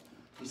 yes.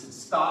 He said,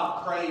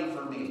 stop praying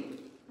for me.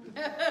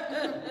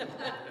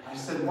 I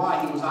said,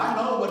 why? He goes, I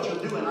know what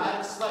you're doing. I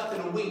haven't slept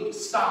in a week.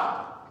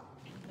 Stop.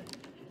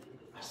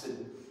 I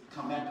said,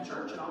 come back to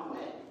church and I'll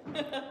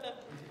quit.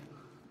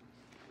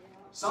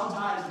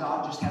 Sometimes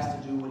God just has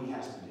to do what he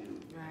has to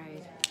do.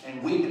 Right.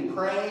 And we can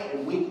pray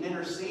and we can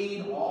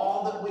intercede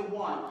all that we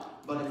want.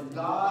 But if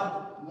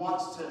God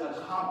wants to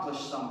accomplish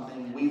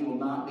something, we will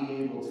not be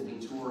able to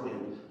detour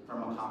him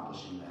from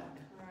accomplishing that.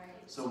 Right.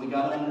 So we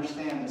got to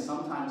understand that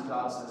sometimes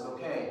God says,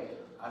 okay,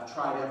 I've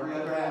tried every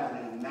other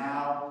avenue.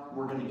 Now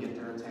we're going to get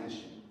their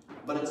attention.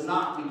 But it's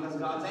not because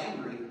God's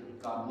angry.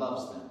 God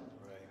loves them.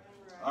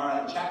 Right. All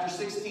right, chapter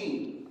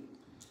 16.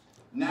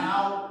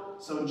 Now,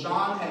 so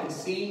John had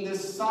seen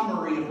this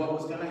summary of what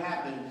was going to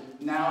happen.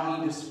 Now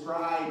he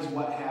describes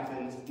what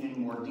happens in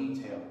more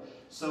detail.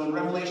 So in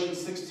Revelation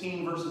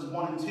 16, verses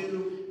 1 and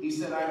 2, he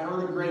said, I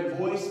heard a great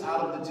voice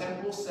out of the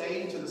temple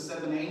saying to the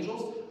 7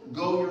 angels,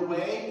 go your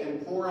way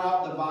and pour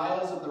out the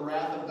vials of the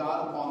wrath of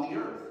God upon the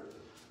earth.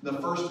 The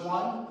first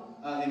one,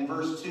 in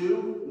verse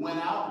 2,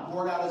 went out and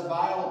poured out his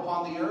vial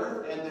upon the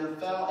earth, and there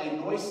fell a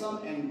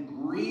noisome and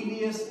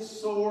grievous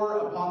sore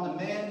upon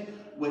the men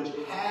which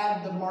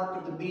had the mark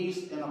of the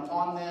beast, and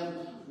upon them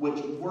which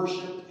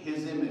worshipped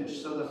his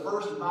image. So the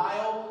first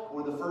vial,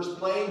 or the first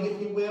plague,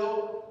 if you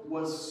will,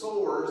 was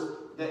sores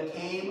that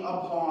came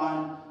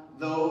upon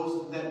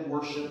those that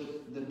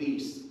worshipped the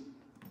beast.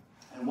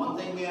 And one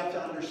thing we have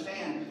to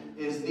understand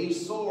is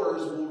these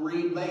sores, we'll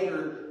read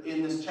later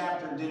in this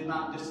chapter, did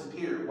not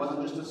disappear. It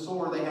wasn't just a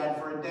sore they had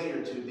for a day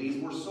or two.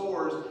 These were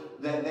sores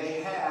that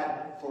they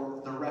had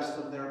for the rest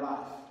of their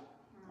life.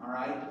 All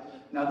right?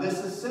 Now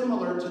this is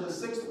similar to the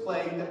 6th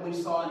plague that we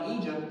saw in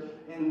Egypt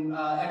in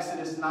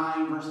Exodus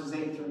 9 verses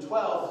 8 through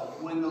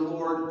 12, when the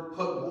Lord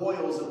put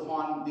boils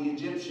upon the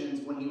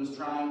Egyptians when he was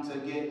trying to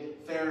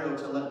get Pharaoh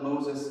to let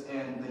Moses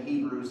and the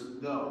Hebrews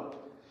go.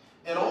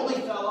 It only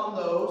fell on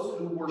those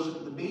who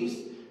worshiped the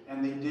beast,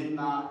 and they did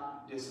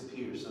not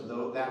disappear.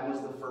 So that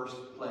was the first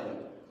plague.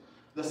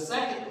 The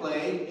second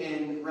plague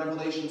in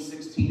Revelation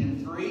 16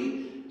 and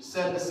 3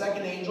 said the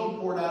second angel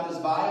poured out his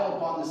vial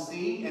upon the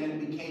sea, and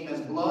it became as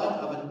blood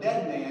of a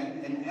dead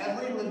man, and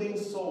every living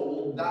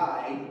soul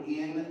died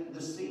in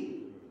the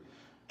sea.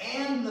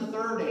 And the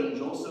third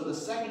angel, so the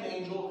second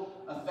angel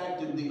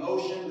affected the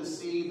ocean, the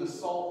sea, the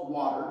salt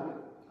water.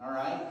 All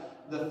right?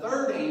 The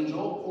third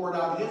angel poured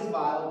out his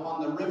vial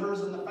upon the rivers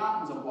and the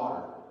fountains of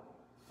water.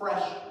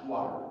 Fresh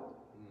water.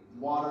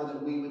 Water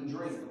that we would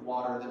drink.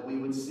 Water that we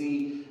would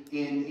see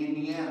in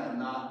Indiana,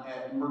 not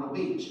at Myrtle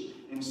Beach.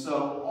 And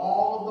so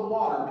all of the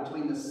water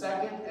between the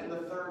second and the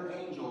third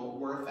angel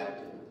were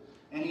affected.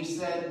 And he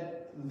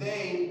said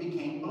they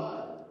became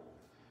blood.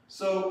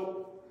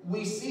 So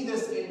we see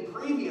this in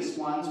previous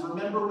ones.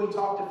 Remember, we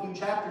talked a few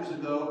chapters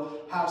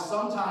ago how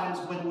sometimes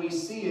when we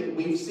see it,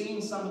 we've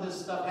seen some of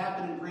this stuff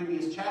happen in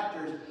previous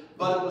chapters,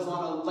 but it was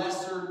on a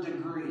lesser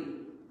degree.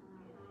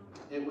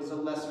 It was a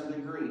lesser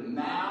degree.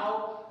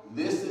 Now,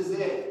 this is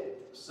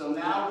it. So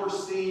now we're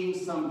seeing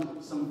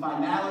some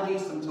finality,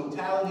 some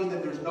totality,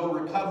 that there's no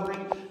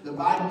recovering. The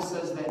Bible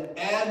says that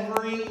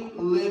every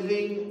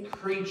living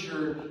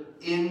creature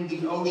in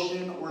the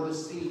ocean or the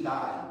sea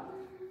died.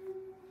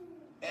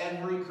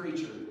 Every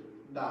creature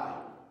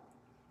died.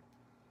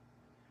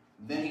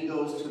 Then he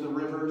goes to the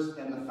rivers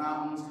and the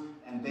fountains,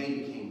 and they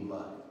became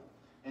blood.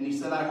 And he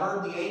said, I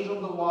heard the angel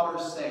of the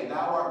waters say, Thou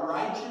art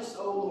righteous,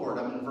 O Lord.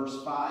 I'm in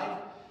verse 5.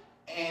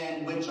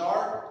 And which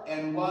art,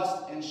 and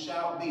wast, and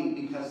shalt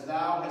be, because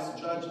thou hast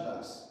judged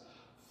us.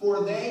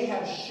 For they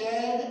have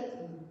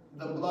shed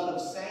the blood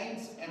of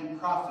saints and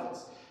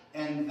prophets,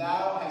 and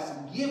thou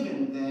hast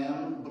given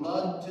them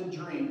blood to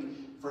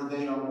drink, for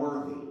they are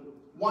worthy.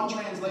 One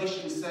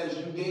translation says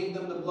you gave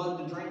them the blood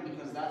to drink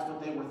because that's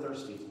what they were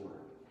thirsty for.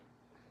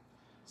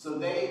 So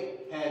they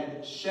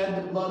had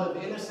shed the blood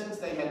of innocence.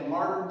 They had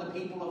martyred the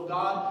people of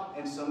God.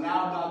 And so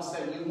now God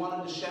said, you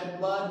wanted to shed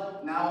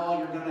blood. Now all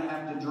you're going to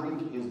have to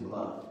drink is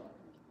blood.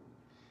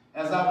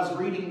 As I was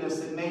reading this,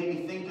 it made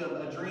me think of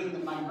a dream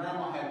that my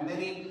grandma had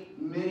many,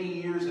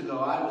 many years ago.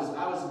 I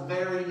was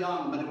very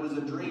young, but it was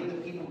a dream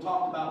that people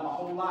talked about my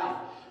whole life.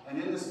 And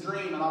in this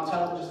dream, and I'll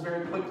tell it just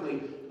very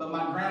quickly, but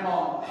my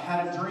grandma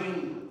had a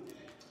dream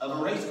of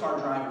a race car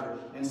driver.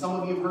 And some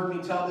of you have heard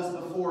me tell this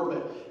before,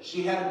 but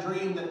she had a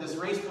dream that this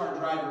race car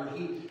driver,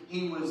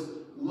 he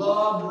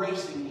loved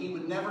racing. He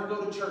would never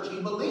go to church.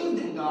 He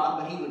believed in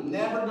God, but he would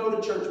never go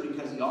to church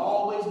because he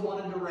always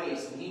wanted to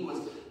race. And he was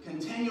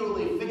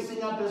continually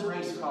fixing up his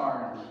race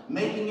car and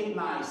making it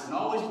nice and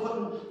always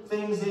putting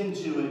things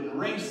into it and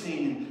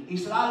racing. And He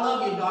said, I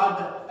love you, God,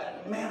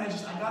 but man,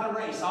 I got a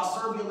race. I'll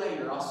serve you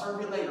later. I'll serve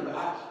you later. But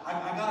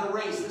I got a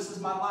race. This is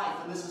my life,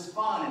 and this is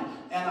fun,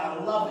 and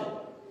I love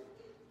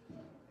it.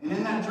 And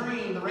in that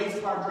dream, the race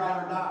car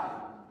driver died.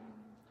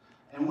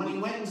 And when he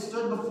went and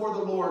stood before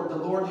the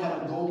Lord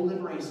had a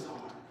golden race car.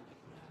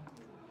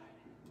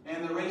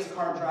 And the race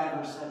car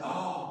driver said,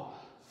 oh,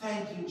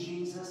 thank you,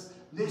 Jesus.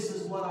 This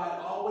is what I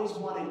always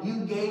wanted.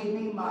 You gave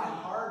me my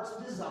heart's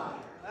desire.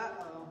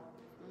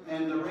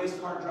 And the race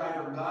car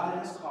driver got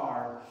in his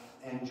car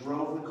and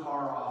drove the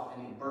car off,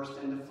 and he burst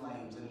into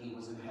flames, and he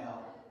was in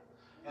hell.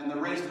 And the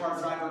race car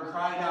driver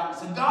cried out and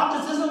said,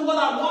 God, this isn't what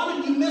I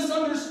wanted. You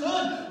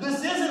misunderstood.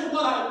 This isn't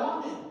what I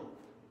wanted.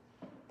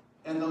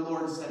 And the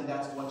Lord said,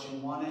 that's what you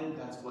wanted.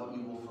 That's what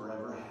you will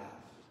forever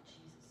have.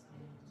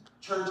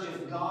 Church,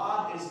 if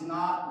God is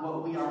not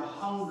what we are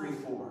hungry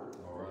for,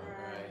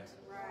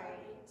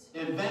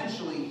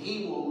 eventually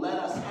He will let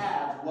us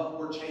have what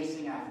we're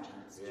chasing after.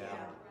 Yeah.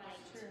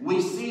 We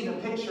see the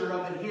picture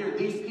of it here.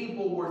 These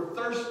people were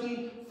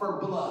thirsty for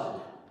blood.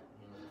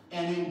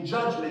 And in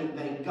judgment,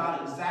 they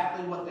got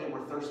exactly what they were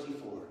thirsty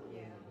for.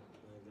 Yeah.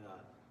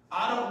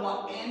 I don't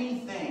want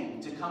anything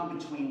to come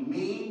between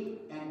me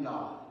and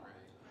God.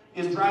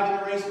 Is driving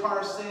a race car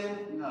a sin?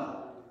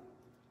 No.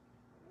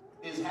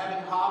 Is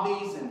having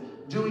hobbies and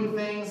doing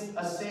things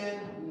a sin?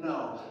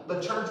 No.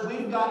 But church,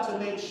 we've got to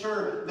make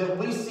sure that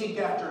we seek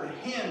after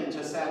Him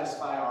to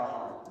satisfy our heart.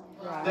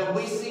 Right. That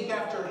we seek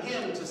after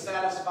Him to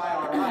satisfy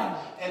our life.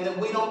 And that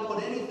we don't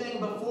put anything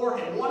before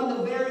Him. One of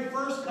the very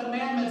first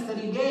commandments that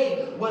He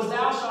gave was,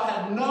 thou shalt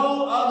have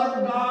no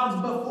other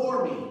gods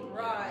before me.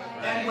 Right.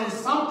 And when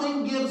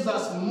something gives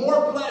us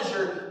more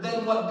pleasure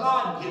than what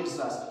God gives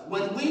us,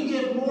 when we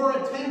give more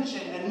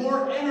attention and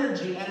more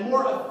energy and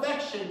more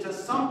affection to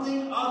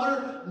something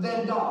other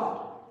than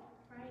God,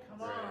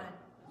 Come on.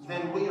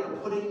 then we are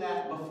putting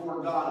that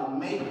before God and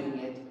making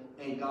it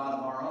a God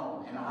of our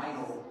own, an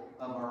idol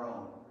of our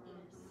own.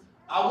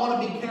 I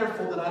want to be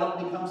careful that I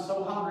don't become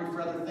so hungry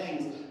for other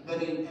things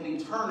that in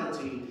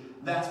eternity,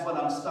 that's what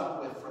I'm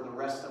stuck with for the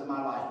rest of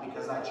my life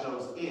because I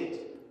chose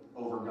it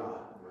over God.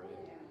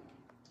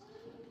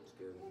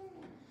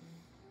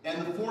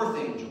 And the fourth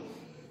angel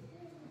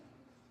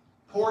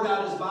poured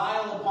out his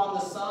vial upon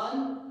the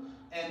sun,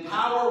 and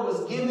power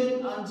was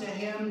given unto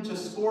him to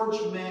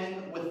scorch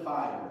men with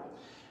fire.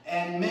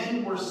 And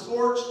men were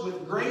scorched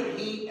with great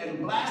heat and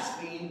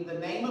blasphemed the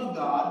name of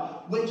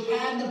God, which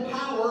had the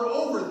power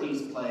over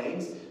these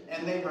plagues,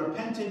 and they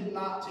repented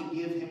not to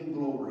give Him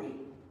glory.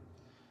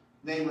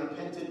 They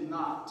repented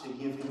not to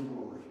give Him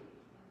glory.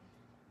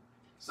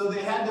 So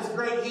they had this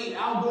great heat.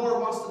 Al Gore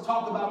wants to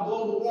talk about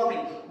global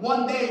warming.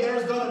 One day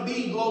there's going to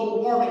be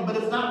global warming, but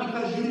it's not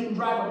because you didn't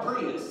drive a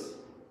Prius.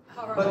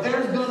 Right. But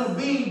there's going to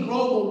be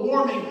global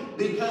warming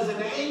because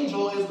an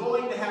angel is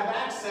going to have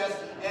access,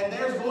 and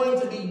there's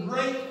going to be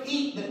great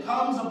heat that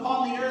comes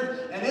upon the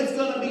earth, and it's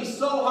going to be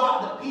so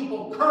hot that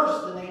people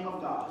curse the name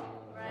of God.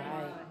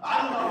 Right.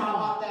 I don't know how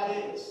hot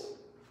that is.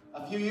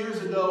 A few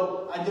years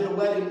ago, I did a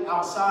wedding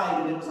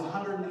outside, and it was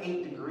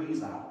 108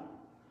 degrees out.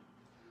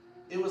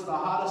 It was the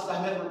hottest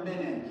I've ever been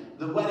in.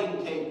 The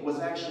wedding cake was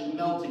actually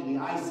melting.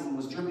 The icing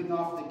was dripping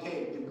off the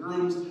cake. The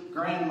groom's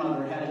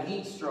grandmother had a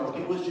heat stroke.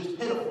 It was just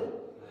pitiful.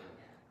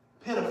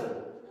 Pitiful.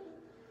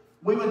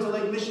 We went to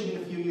Lake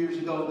Michigan a few years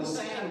ago, and the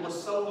sand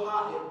was so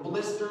hot it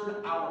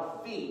blistered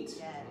our feet.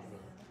 Yes.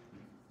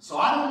 So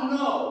I don't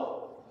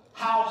know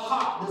how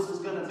hot this is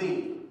going to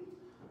be.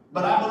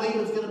 But I believe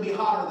it's going to be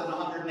hotter than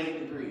 108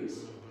 degrees.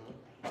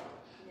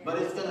 But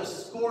it's going to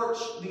scorch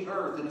the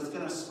earth, and it's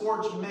going to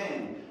scorch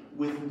men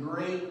with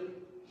great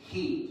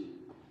heat.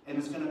 And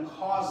it's going to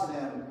cause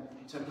them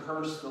to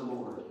curse the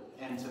Lord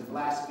and to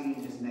blaspheme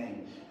His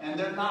name. And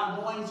they're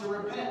not going to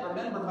repent.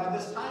 Remember, by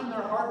this time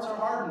their hearts are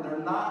hardened. They're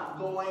not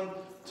going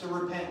to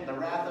repent. The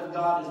wrath of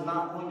God is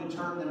not going to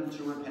turn them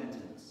to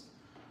repentance.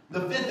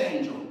 The fifth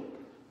angel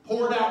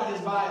poured out his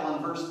vial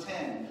in verse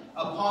 10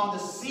 upon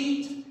the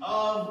seat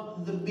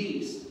of the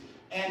beast,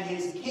 and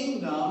his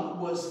kingdom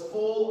was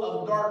full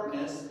of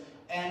darkness,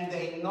 and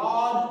they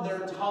gnawed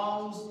their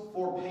tongues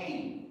for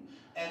pain,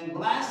 and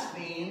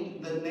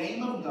blasphemed the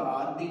name of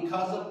God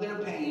because of their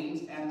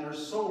pains and their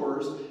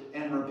sores,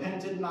 and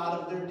repented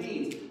not of their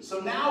deeds. So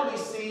now we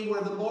see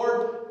where the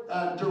Lord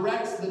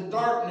directs the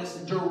darkness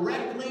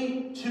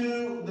directly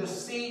to the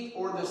seat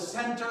or the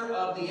center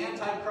of the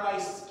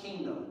Antichrist's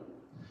kingdom.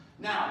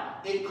 Now,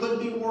 it could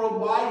be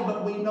worldwide,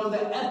 but we know the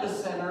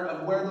epicenter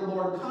of where the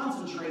Lord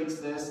concentrates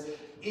this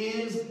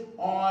is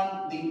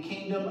on the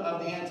kingdom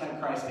of the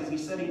Antichrist, because He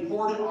said He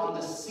poured it on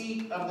the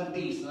seat of the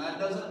beast. And that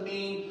doesn't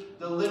mean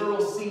the literal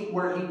seat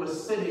where He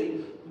was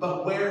sitting,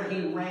 but where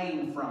He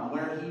reigned from,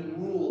 where He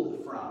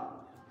ruled from.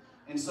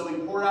 And so He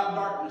poured out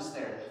darkness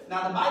there.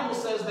 Now, the Bible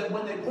says that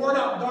when they poured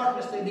out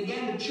darkness, they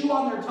began to chew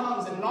on their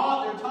tongues and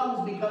gnaw at their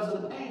tongues because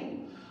of the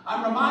pain.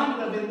 I'm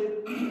reminded of it,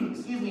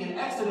 in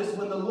Exodus,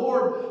 when the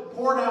Lord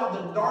poured out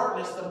the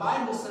darkness. The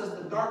Bible says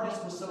the darkness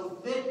was so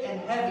thick and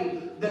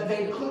heavy that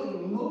they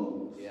couldn't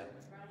move. Yeah.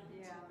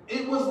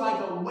 It was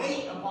like a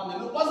weight upon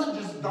them. It wasn't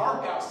just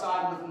dark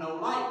outside with no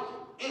light.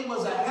 it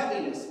was a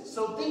heaviness.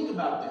 So think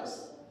about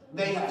this.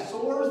 They have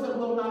sores that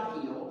will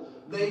not heal.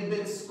 They've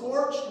been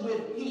scorched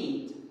with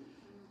heat.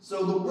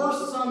 So the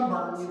worst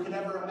sunburn you could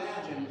ever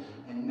imagine.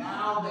 And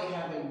now they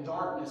have a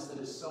darkness that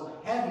is so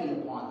heavy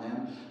upon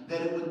them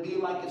that it would be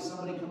like if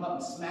somebody come up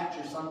and smacked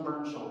your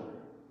sunburned shoulder.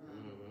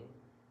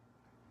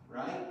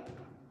 Right?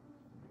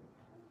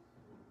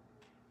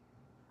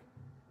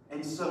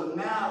 And so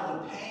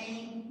now the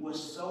pain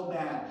was so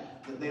bad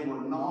that they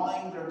were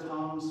gnawing their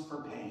tongues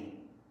for pain.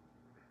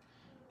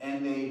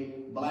 And they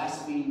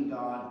blasphemed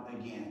God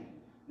again.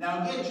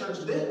 Now again, church,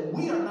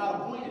 we are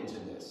not appointed to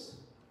this.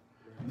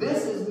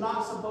 This is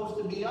not supposed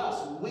to be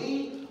us.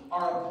 We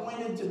are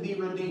appointed to be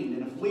redeemed.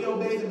 And if we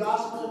obey the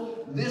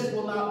gospel, this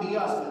will not be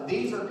us. But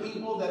these are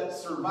people that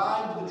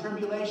survived the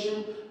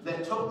tribulation,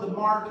 that took the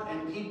mark,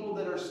 and people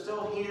that are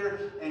still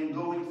here and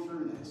going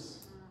through this.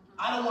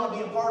 I don't want to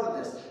be a part of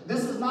this.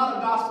 This is not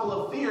a gospel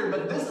of fear,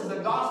 but this is a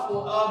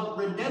gospel of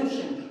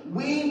redemption.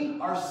 We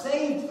are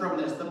saved from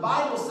this. The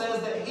Bible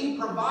says that He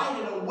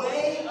provided a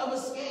way of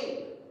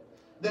escape,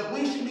 that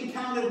we should be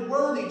counted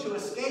worthy to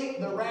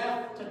escape the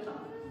wrath to come.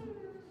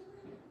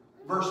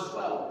 Verse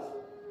 12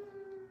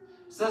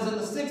 says, "And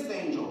the sixth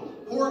angel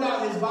poured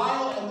out his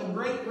vial, and the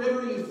great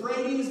river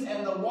Euphrates,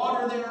 and the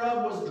water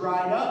thereof was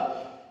dried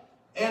up,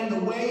 and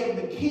the way of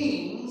the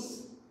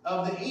kings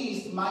of the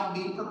east might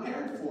be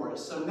prepared for it."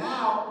 So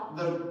now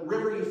the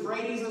river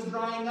Euphrates is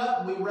drying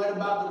up. We read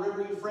about the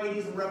river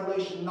Euphrates in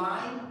Revelation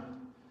 9.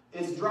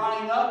 It's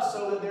drying up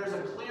so that there's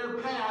a clear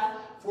path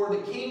for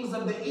the kings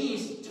of the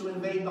east to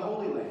invade the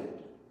Holy Land.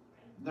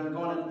 They're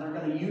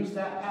going to use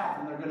that path,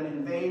 and they're going to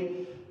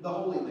invade the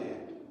Holy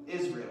Land,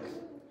 Israel.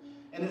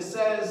 And it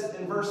says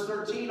in verse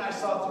 13, "I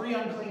saw 3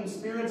 unclean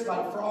spirits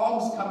like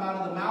frogs come out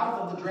of the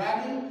mouth of the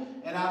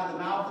dragon, and out of the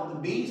mouth of the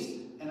beast,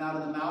 and out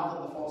of the mouth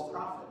of the false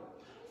prophet.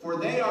 For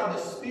they are the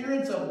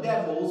spirits of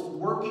devils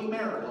working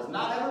miracles."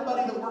 Not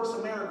everybody that works a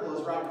miracle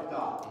is right with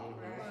God.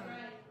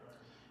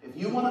 If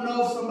you want to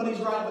know if somebody's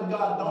right with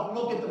God, don't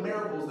look at the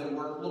miracles they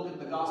work. Look at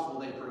the gospel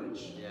they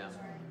preach. Yeah.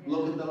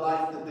 Look at the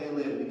life that they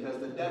live, because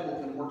the devil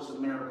can work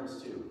some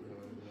miracles too.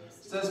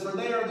 It says, "For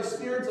they are the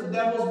spirits of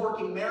devils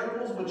working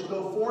miracles, which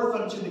go forth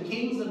unto the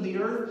kings of the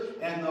earth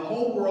and the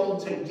whole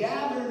world, to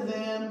gather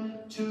them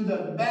to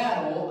the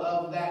battle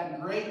of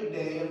that great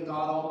day of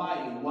God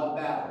Almighty." What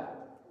battle?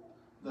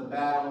 The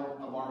battle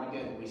of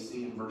Armageddon, we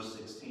see in verse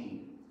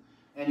 16.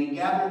 "And he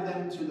gathered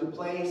them to the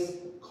place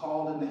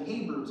called in the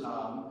Hebrew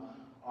tongue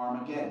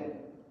Armageddon."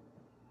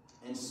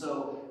 And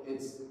so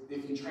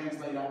if you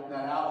translate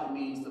that out, it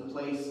means the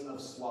place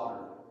of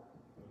slaughter.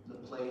 The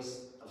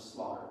place of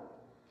slaughter.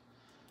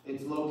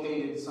 It's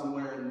located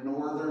somewhere in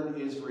northern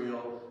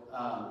Israel.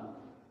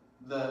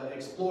 The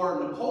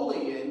explorer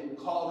Napoleon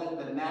called it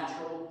the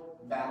natural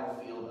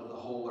battlefield of the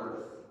whole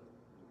earth.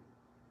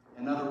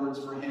 In other words,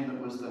 for him,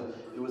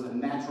 it was a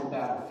natural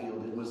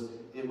battlefield.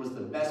 It was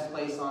the best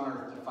place on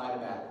earth to fight a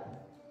battle.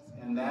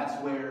 And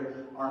that's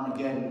where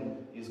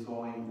Armageddon is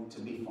going to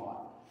be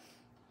fought.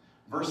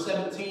 Verse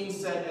 17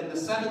 said, "And the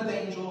seventh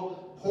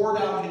angel poured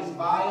out his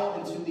vial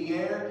into the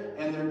air,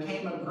 and there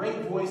came a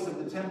great voice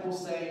of the temple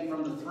saying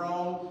from the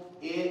throne,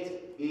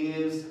 'It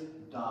is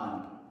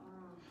done.'"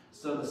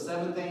 So the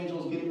seventh angel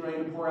is getting ready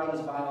to pour out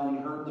his vial, and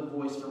he heard the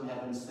voice from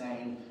heaven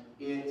saying,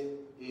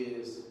 "It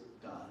is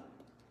done."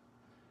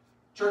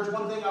 Church,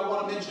 one thing I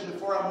want to mention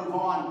before I move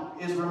on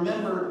is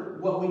remember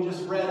what we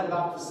just read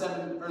about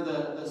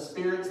the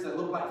spirits that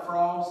look like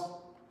frogs.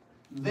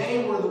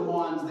 They were the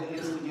ones that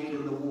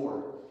instigated the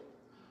war.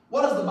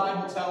 What does the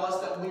Bible tell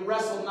us? That we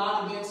wrestle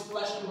not against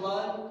flesh and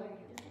blood,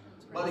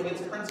 but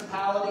against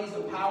principalities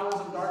and powers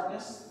of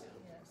darkness.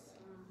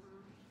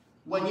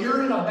 When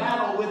you're in a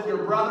battle with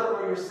your brother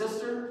or your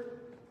sister,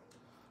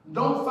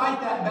 don't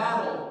fight that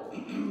battle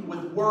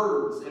with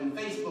words and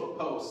Facebook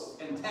posts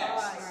and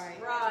texts.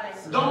 Right.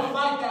 Don't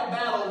fight that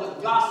battle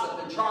with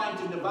gossip and trying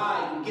to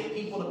divide and get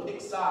people to pick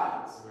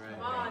sides.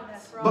 Come on,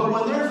 that's right. But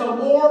when there's a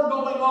war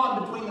going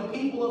on between the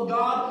people of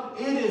God,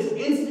 it is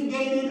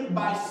instigated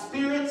by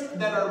spirits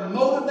that are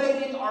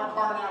motivating our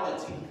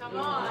carnality. Come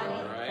on.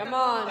 Right. Come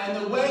on.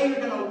 And the way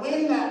you're going to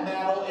win that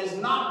battle is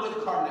not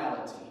with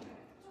carnality,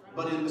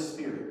 but in the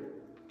spirit.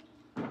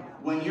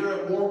 When you're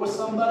at war with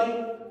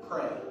somebody,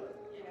 pray.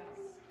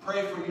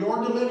 Pray for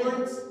your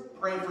deliverance.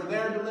 Pray for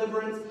their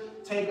deliverance.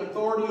 Take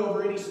authority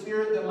over any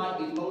spirit that might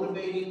be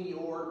motivating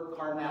your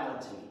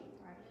carnality.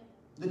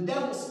 The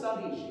devil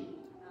studies you.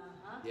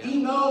 Yeah.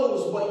 He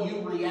knows what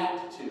you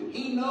react to.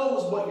 He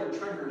knows what your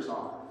triggers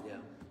are. Yeah.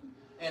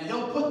 And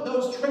he'll put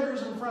those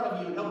triggers in front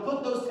of you. He'll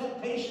put those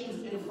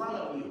temptations in front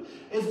of you.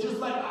 It's just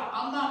like,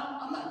 I'm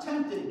not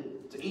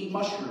tempted to eat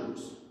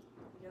mushrooms.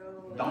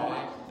 No. Don't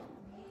like them.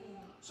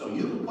 So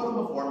you can put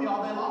them before me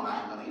all day long. I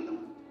ain't going to eat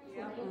them.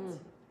 Yeah.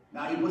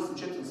 Now you put some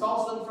chips and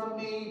salsa in front of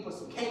me. You put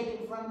some cake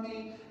in front of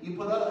me. You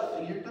put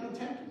you're going to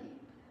tempt me.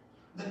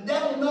 The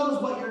devil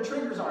knows what your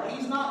triggers are.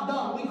 He's not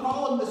dumb. We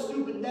call him the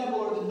stupid devil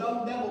or the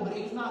dumb devil, but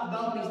he's not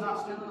dumb and he's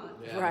not stupid.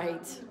 Yeah.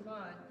 Right.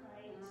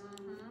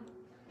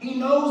 He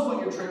knows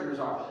what your triggers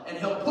are. And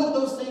he'll put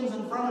those things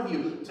in front of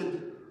you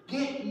to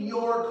Get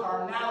your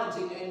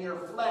carnality and your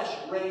flesh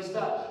raised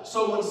up.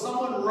 So when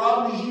someone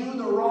rubs you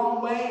the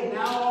wrong way and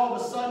now all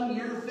of a sudden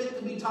you're fit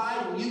to be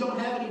tied and you don't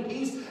have any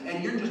peace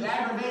and you're just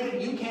aggravated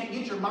and you can't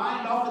get your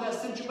mind off of that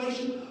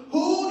situation,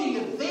 who do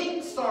you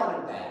think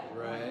started that?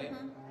 Right.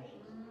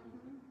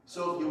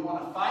 So if you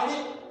want to fight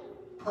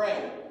it,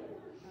 pray.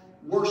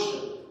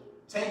 Worship.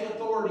 Take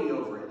authority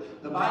over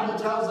it. The Bible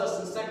tells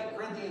us in 2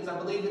 Corinthians, I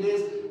believe it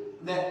is,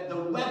 that the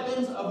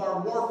weapons of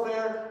our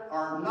warfare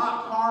are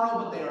not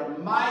carnal, but they are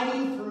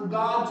mighty through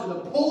God to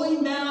the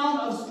pulling down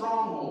of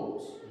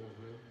strongholds,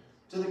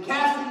 to the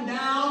casting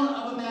down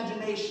of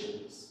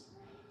imaginations.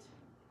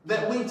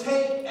 That we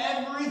take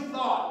every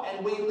thought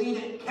and we lead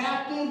it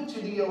captive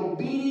to the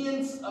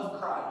obedience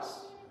of Christ.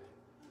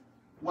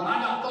 When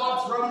I got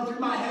thoughts running through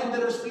my head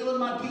that are stealing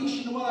my peace,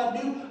 you know what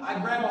I do? I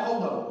grab a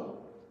hold of them.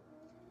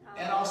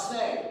 And I'll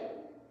say,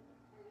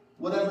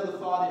 whatever the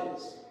thought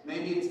is.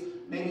 Maybe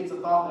it's a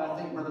thought that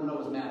I think Brother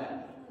Noah's mad at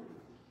me.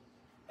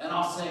 And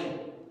I'll say,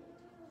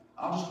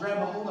 I'll just grab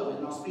a hold of it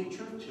and I'll speak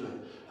truth to it.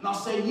 And I'll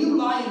say, you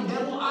lying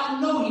devil, I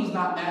know he's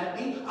not mad at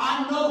me.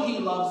 I know he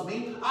loves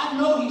me. I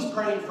know he's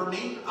praying for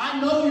me. I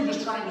know you're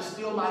just trying to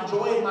steal my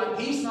joy and my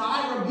peace. Now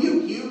I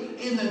rebuke you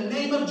in the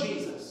name of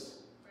Jesus.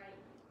 Right.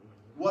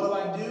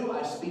 What do?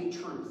 I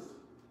speak truth.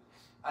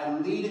 I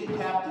lead it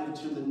captive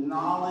to the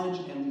knowledge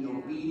and the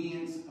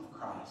obedience of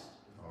Christ.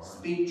 Right.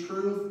 Speak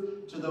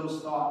truth to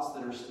those thoughts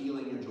that are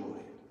stealing your joy.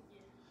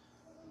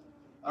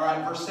 All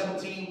right, verse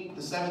 17,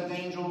 the seventh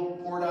angel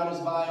poured out his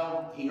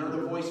vial. He heard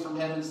a voice from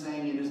heaven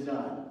saying, it is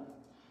done.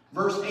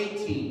 Verse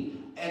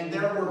 18, and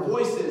there were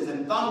voices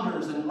and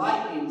thunders and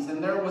lightnings,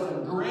 and there was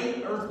a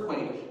great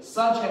earthquake,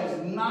 such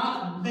as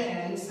not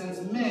been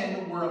since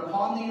men were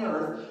upon the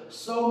earth,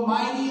 so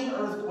mighty an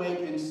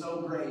earthquake and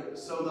so great.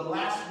 So the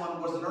last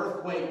one was an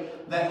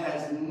earthquake that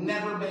has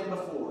never been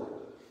before.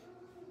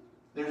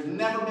 There's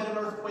never been an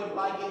earthquake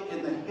like it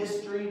in the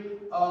history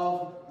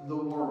of the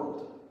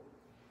world.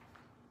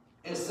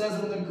 It says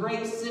that the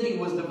great city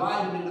was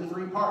divided into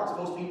three parts.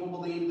 Most people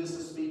believe this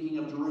is speaking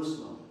of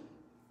Jerusalem.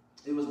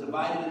 It was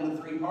divided into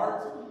three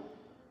parts.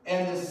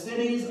 And the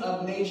cities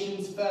of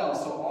nations fell.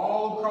 So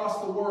all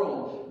across the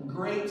world,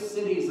 great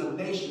cities of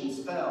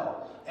nations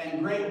fell.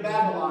 And great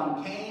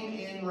Babylon came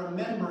in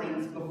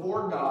remembrance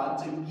before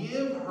God to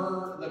give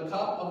her the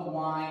cup of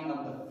wine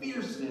of the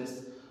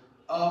fierceness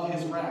of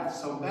his wrath.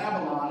 So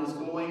Babylon is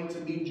going to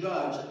be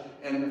judged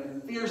and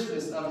the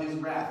fierceness of his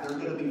wrath. They're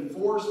going to be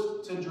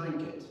forced to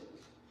drink it.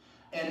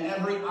 And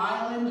every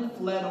island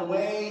fled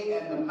away,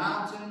 and the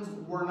mountains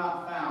were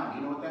not found.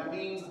 You know what that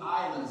means?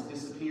 Islands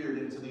disappeared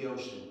into the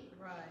ocean.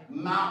 Right.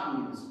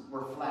 Mountains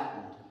were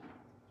flattened.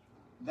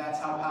 That's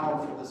how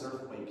powerful this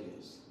earthquake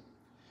is.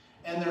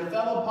 And there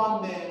fell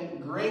upon men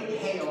great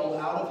hail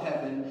out of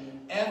heaven,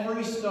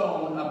 every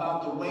stone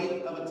about the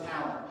weight of a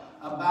talent,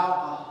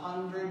 about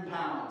 100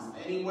 pounds.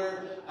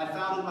 Anywhere, I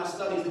found in my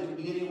studies, it could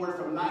be anywhere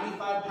from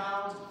 95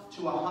 pounds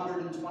to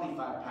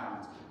 125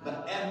 pounds.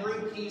 But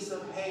every piece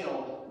of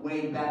hail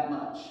weighed that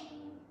much.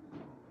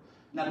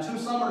 Now, 2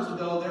 summers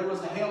ago, there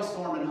was a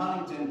hailstorm in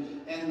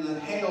Huntington, and the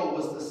hail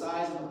was the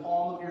size of the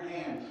palm of your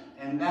hand.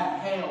 And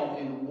that hail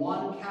in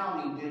one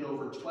county did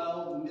over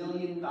 $12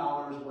 million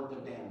worth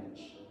of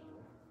damage.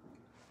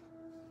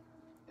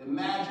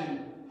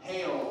 Imagine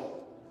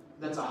hail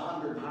that's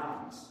 100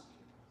 pounds.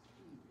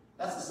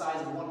 That's the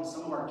size of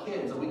some of our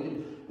kids. We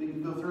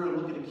can go through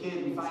and look at a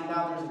kid and find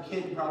out there's a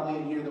kid probably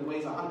in here that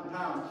weighs 100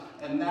 pounds,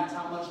 and that's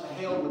how much the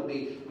hail would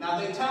be. Now,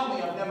 they tell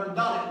me, I've never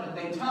done it, but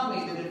they tell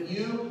me that if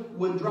you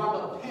would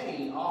drop a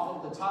penny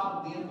off of the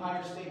top of the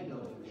Empire State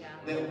Building,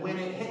 that when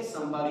it hit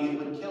somebody, it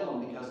would kill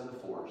them because of the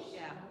force.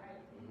 Yeah.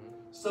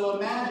 So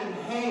imagine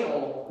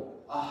hail,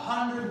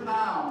 100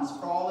 pounds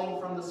falling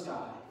from the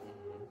sky.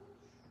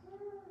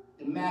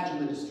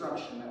 Imagine the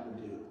destruction that would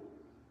do.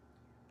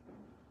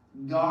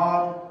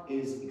 God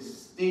is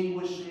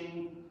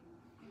extinguishing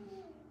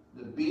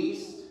the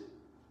beast,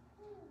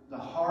 the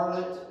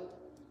harlot,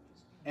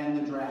 and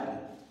the dragon.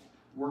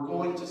 We're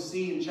going to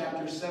see in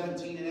chapters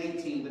 17 and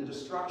 18 the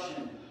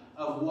destruction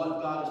of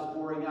what God is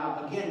pouring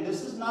out. Again,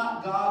 this is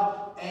not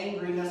God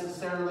angry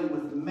necessarily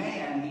with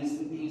man.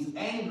 He's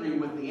angry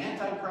with the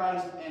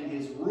Antichrist and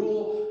his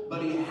rule,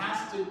 but he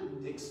has to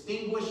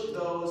extinguish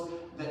those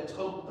that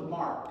took the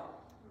mark,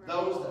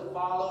 those that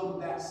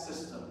followed that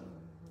system.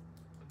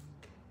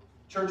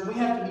 Church, we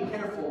have to be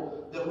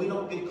careful that we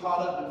don't get caught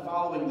up in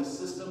following the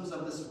systems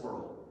of this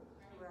world.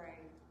 Right.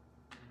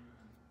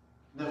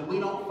 That we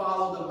don't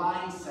follow the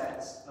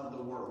mindsets of the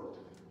world.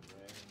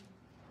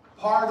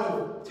 Part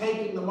of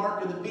taking the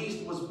mark of the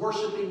beast was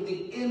worshiping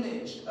the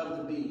image of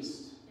the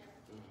beast.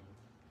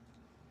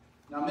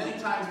 Now, many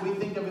times we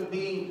think of it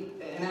being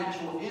an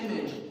actual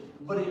image,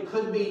 but it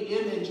could be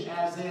image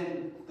as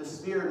in the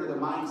spirit or the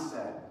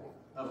mindset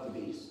of the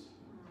beast.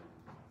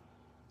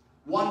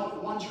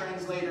 One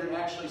translator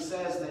actually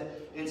says that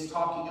it's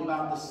talking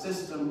about the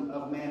system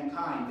of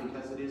mankind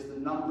because it is the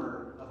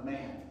number of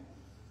man.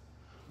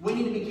 We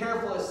need to be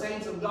careful as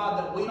saints of God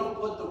that we don't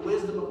put the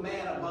wisdom of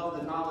man above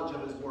the knowledge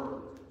of his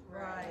word.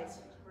 Right,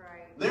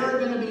 right. There are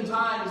going to be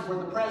times where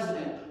the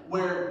president,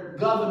 where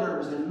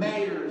governors and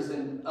mayors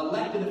and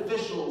elected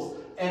officials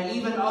and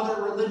even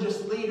other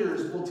religious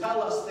leaders will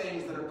tell us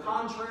things that are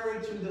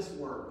contrary to this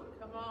word.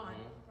 Come on.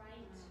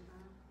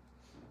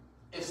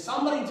 If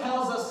somebody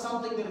tells us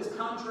something that is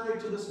contrary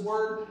to this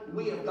word,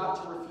 we have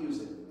got to refuse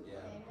it. Yeah.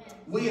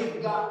 We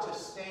have got to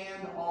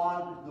stand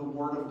on the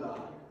Word of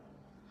God.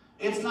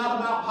 It's not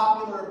about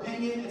popular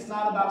opinion. It's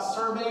not about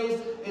surveys.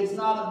 It's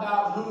not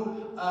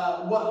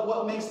about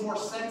what makes more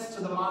sense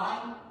to the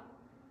mind.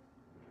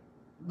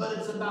 But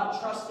it's about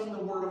trusting the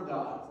Word of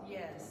God.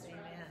 Yes,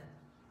 amen.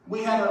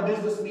 We had our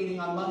business meeting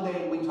on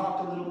Monday, and we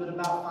talked a little bit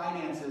about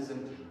finances.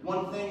 And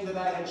one thing that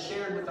I had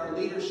shared with our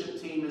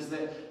leadership team is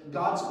that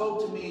God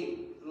spoke to me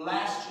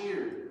last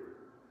year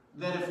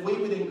that if we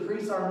would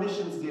increase our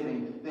missions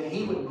giving, that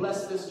He would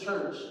bless this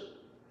church.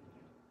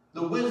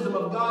 The wisdom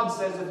of God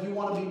says if you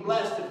want to be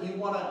blessed, if you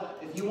want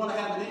to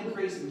have an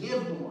increase,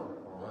 give more.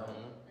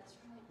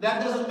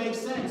 That doesn't make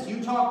sense.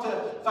 You talk to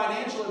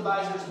financial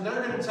advisors and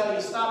they're going to tell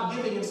you stop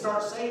giving and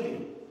start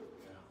saving.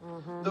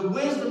 Mm-hmm. The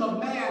wisdom of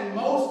man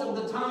most of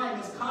the time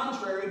is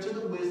contrary to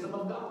the wisdom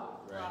of God.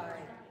 Right.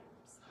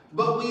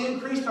 But we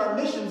increased our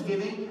missions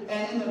giving,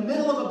 and in the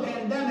middle of a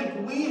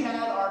pandemic, we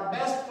had our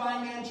best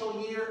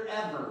financial year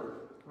ever.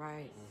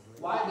 Right.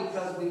 Mm-hmm. Why?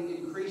 Because we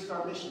increased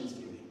our missions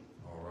giving.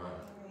 All right.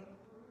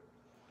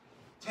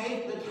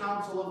 Take the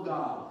counsel of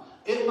God.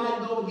 It might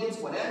go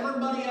against what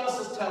everybody else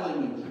is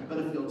telling you, but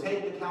if you'll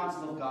take the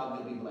counsel of God,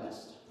 you'll be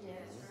blessed. Yes.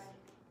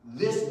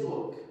 This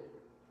book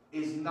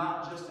is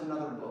not just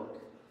another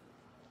book.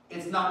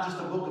 It's not just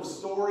a book of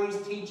stories,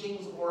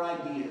 teachings, or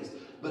ideas,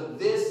 but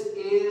this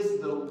is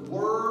the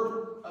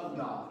Word of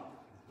God.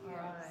 Right.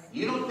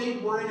 You don't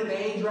think we're in an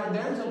age right?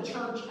 There's a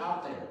church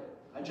out there.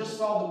 I just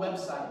saw the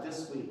website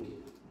this week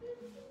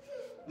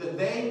that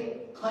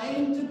they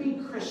claim to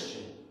be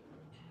Christian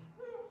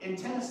in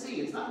Tennessee.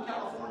 It's not in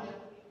California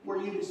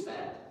where you'd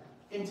expect.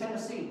 In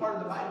Tennessee, part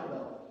of the Bible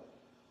Belt.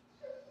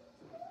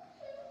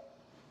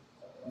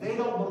 They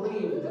don't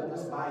believe that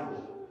this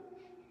Bible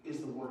is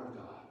the Word of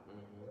God.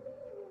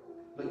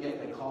 But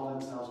yet they call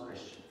themselves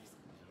Christians.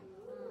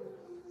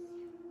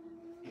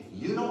 If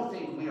you don't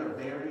think we are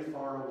very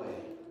far away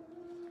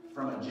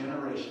from a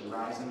generation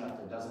rising up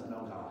that doesn't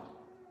know God,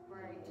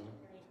 Right.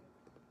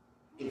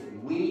 if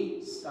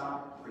we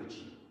stop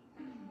preaching,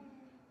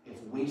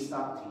 if we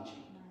stop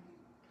teaching,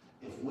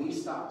 if we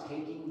stop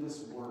taking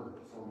this word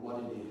for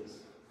what it is,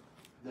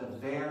 the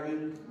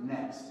very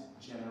next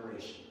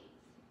generation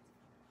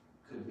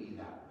could be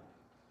that one.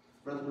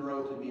 Brother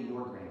Monroe could be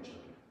your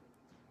grandchildren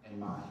and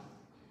mine.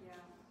 Yeah.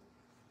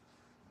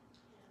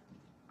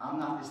 I'm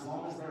not, as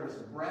long as there is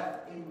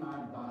breath in my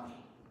body,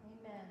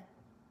 Amen.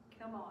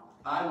 Come on.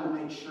 I will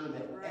make sure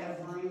that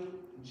every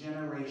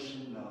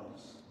generation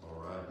knows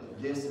All right.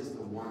 that this is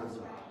the Word of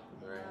God.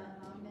 Right.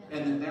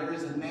 And that there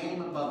is a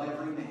name above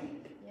every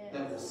name Yes.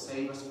 that will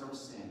save us from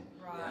sin.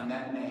 Right. And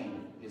that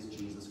name is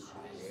Jesus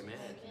Christ. Amen.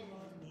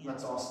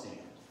 Let's all stand.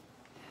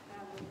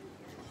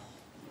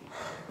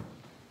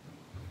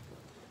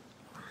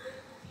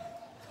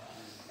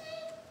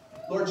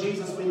 Lord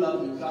Jesus, we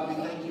love you. God, we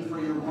thank you for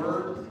your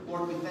word.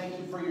 Lord, we thank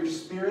you for your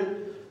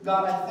spirit.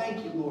 God, I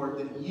thank you, Lord,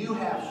 that you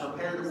have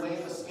prepared a way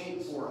of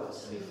escape for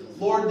us.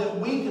 Lord, that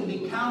we can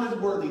be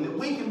counted worthy, that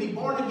we can be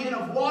born again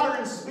of water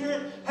and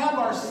spirit, have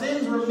our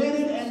sins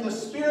remitted, and the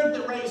Spirit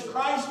that raised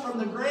Christ from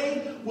the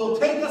grave will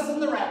take us in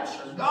the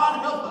rapture.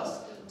 God, help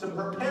us to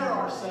prepare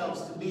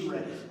ourselves to be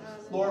ready.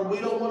 Lord, we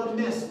don't want to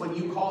miss when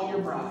you call your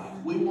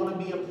bride. We want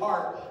to be a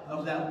part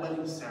of that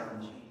wedding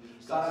ceremony.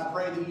 God, I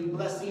pray that you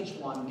bless each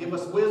one. Give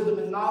us wisdom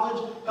and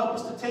knowledge. Help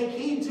us to take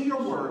heed to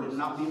your word and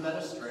not be led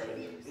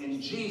astray.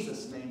 In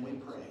Jesus' name we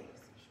pray.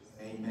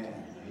 Amen.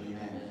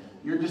 Amen.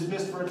 You're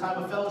dismissed for a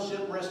time of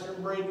fellowship. Rest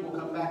and break. We'll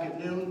come back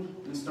at noon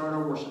and start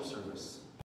our worship service.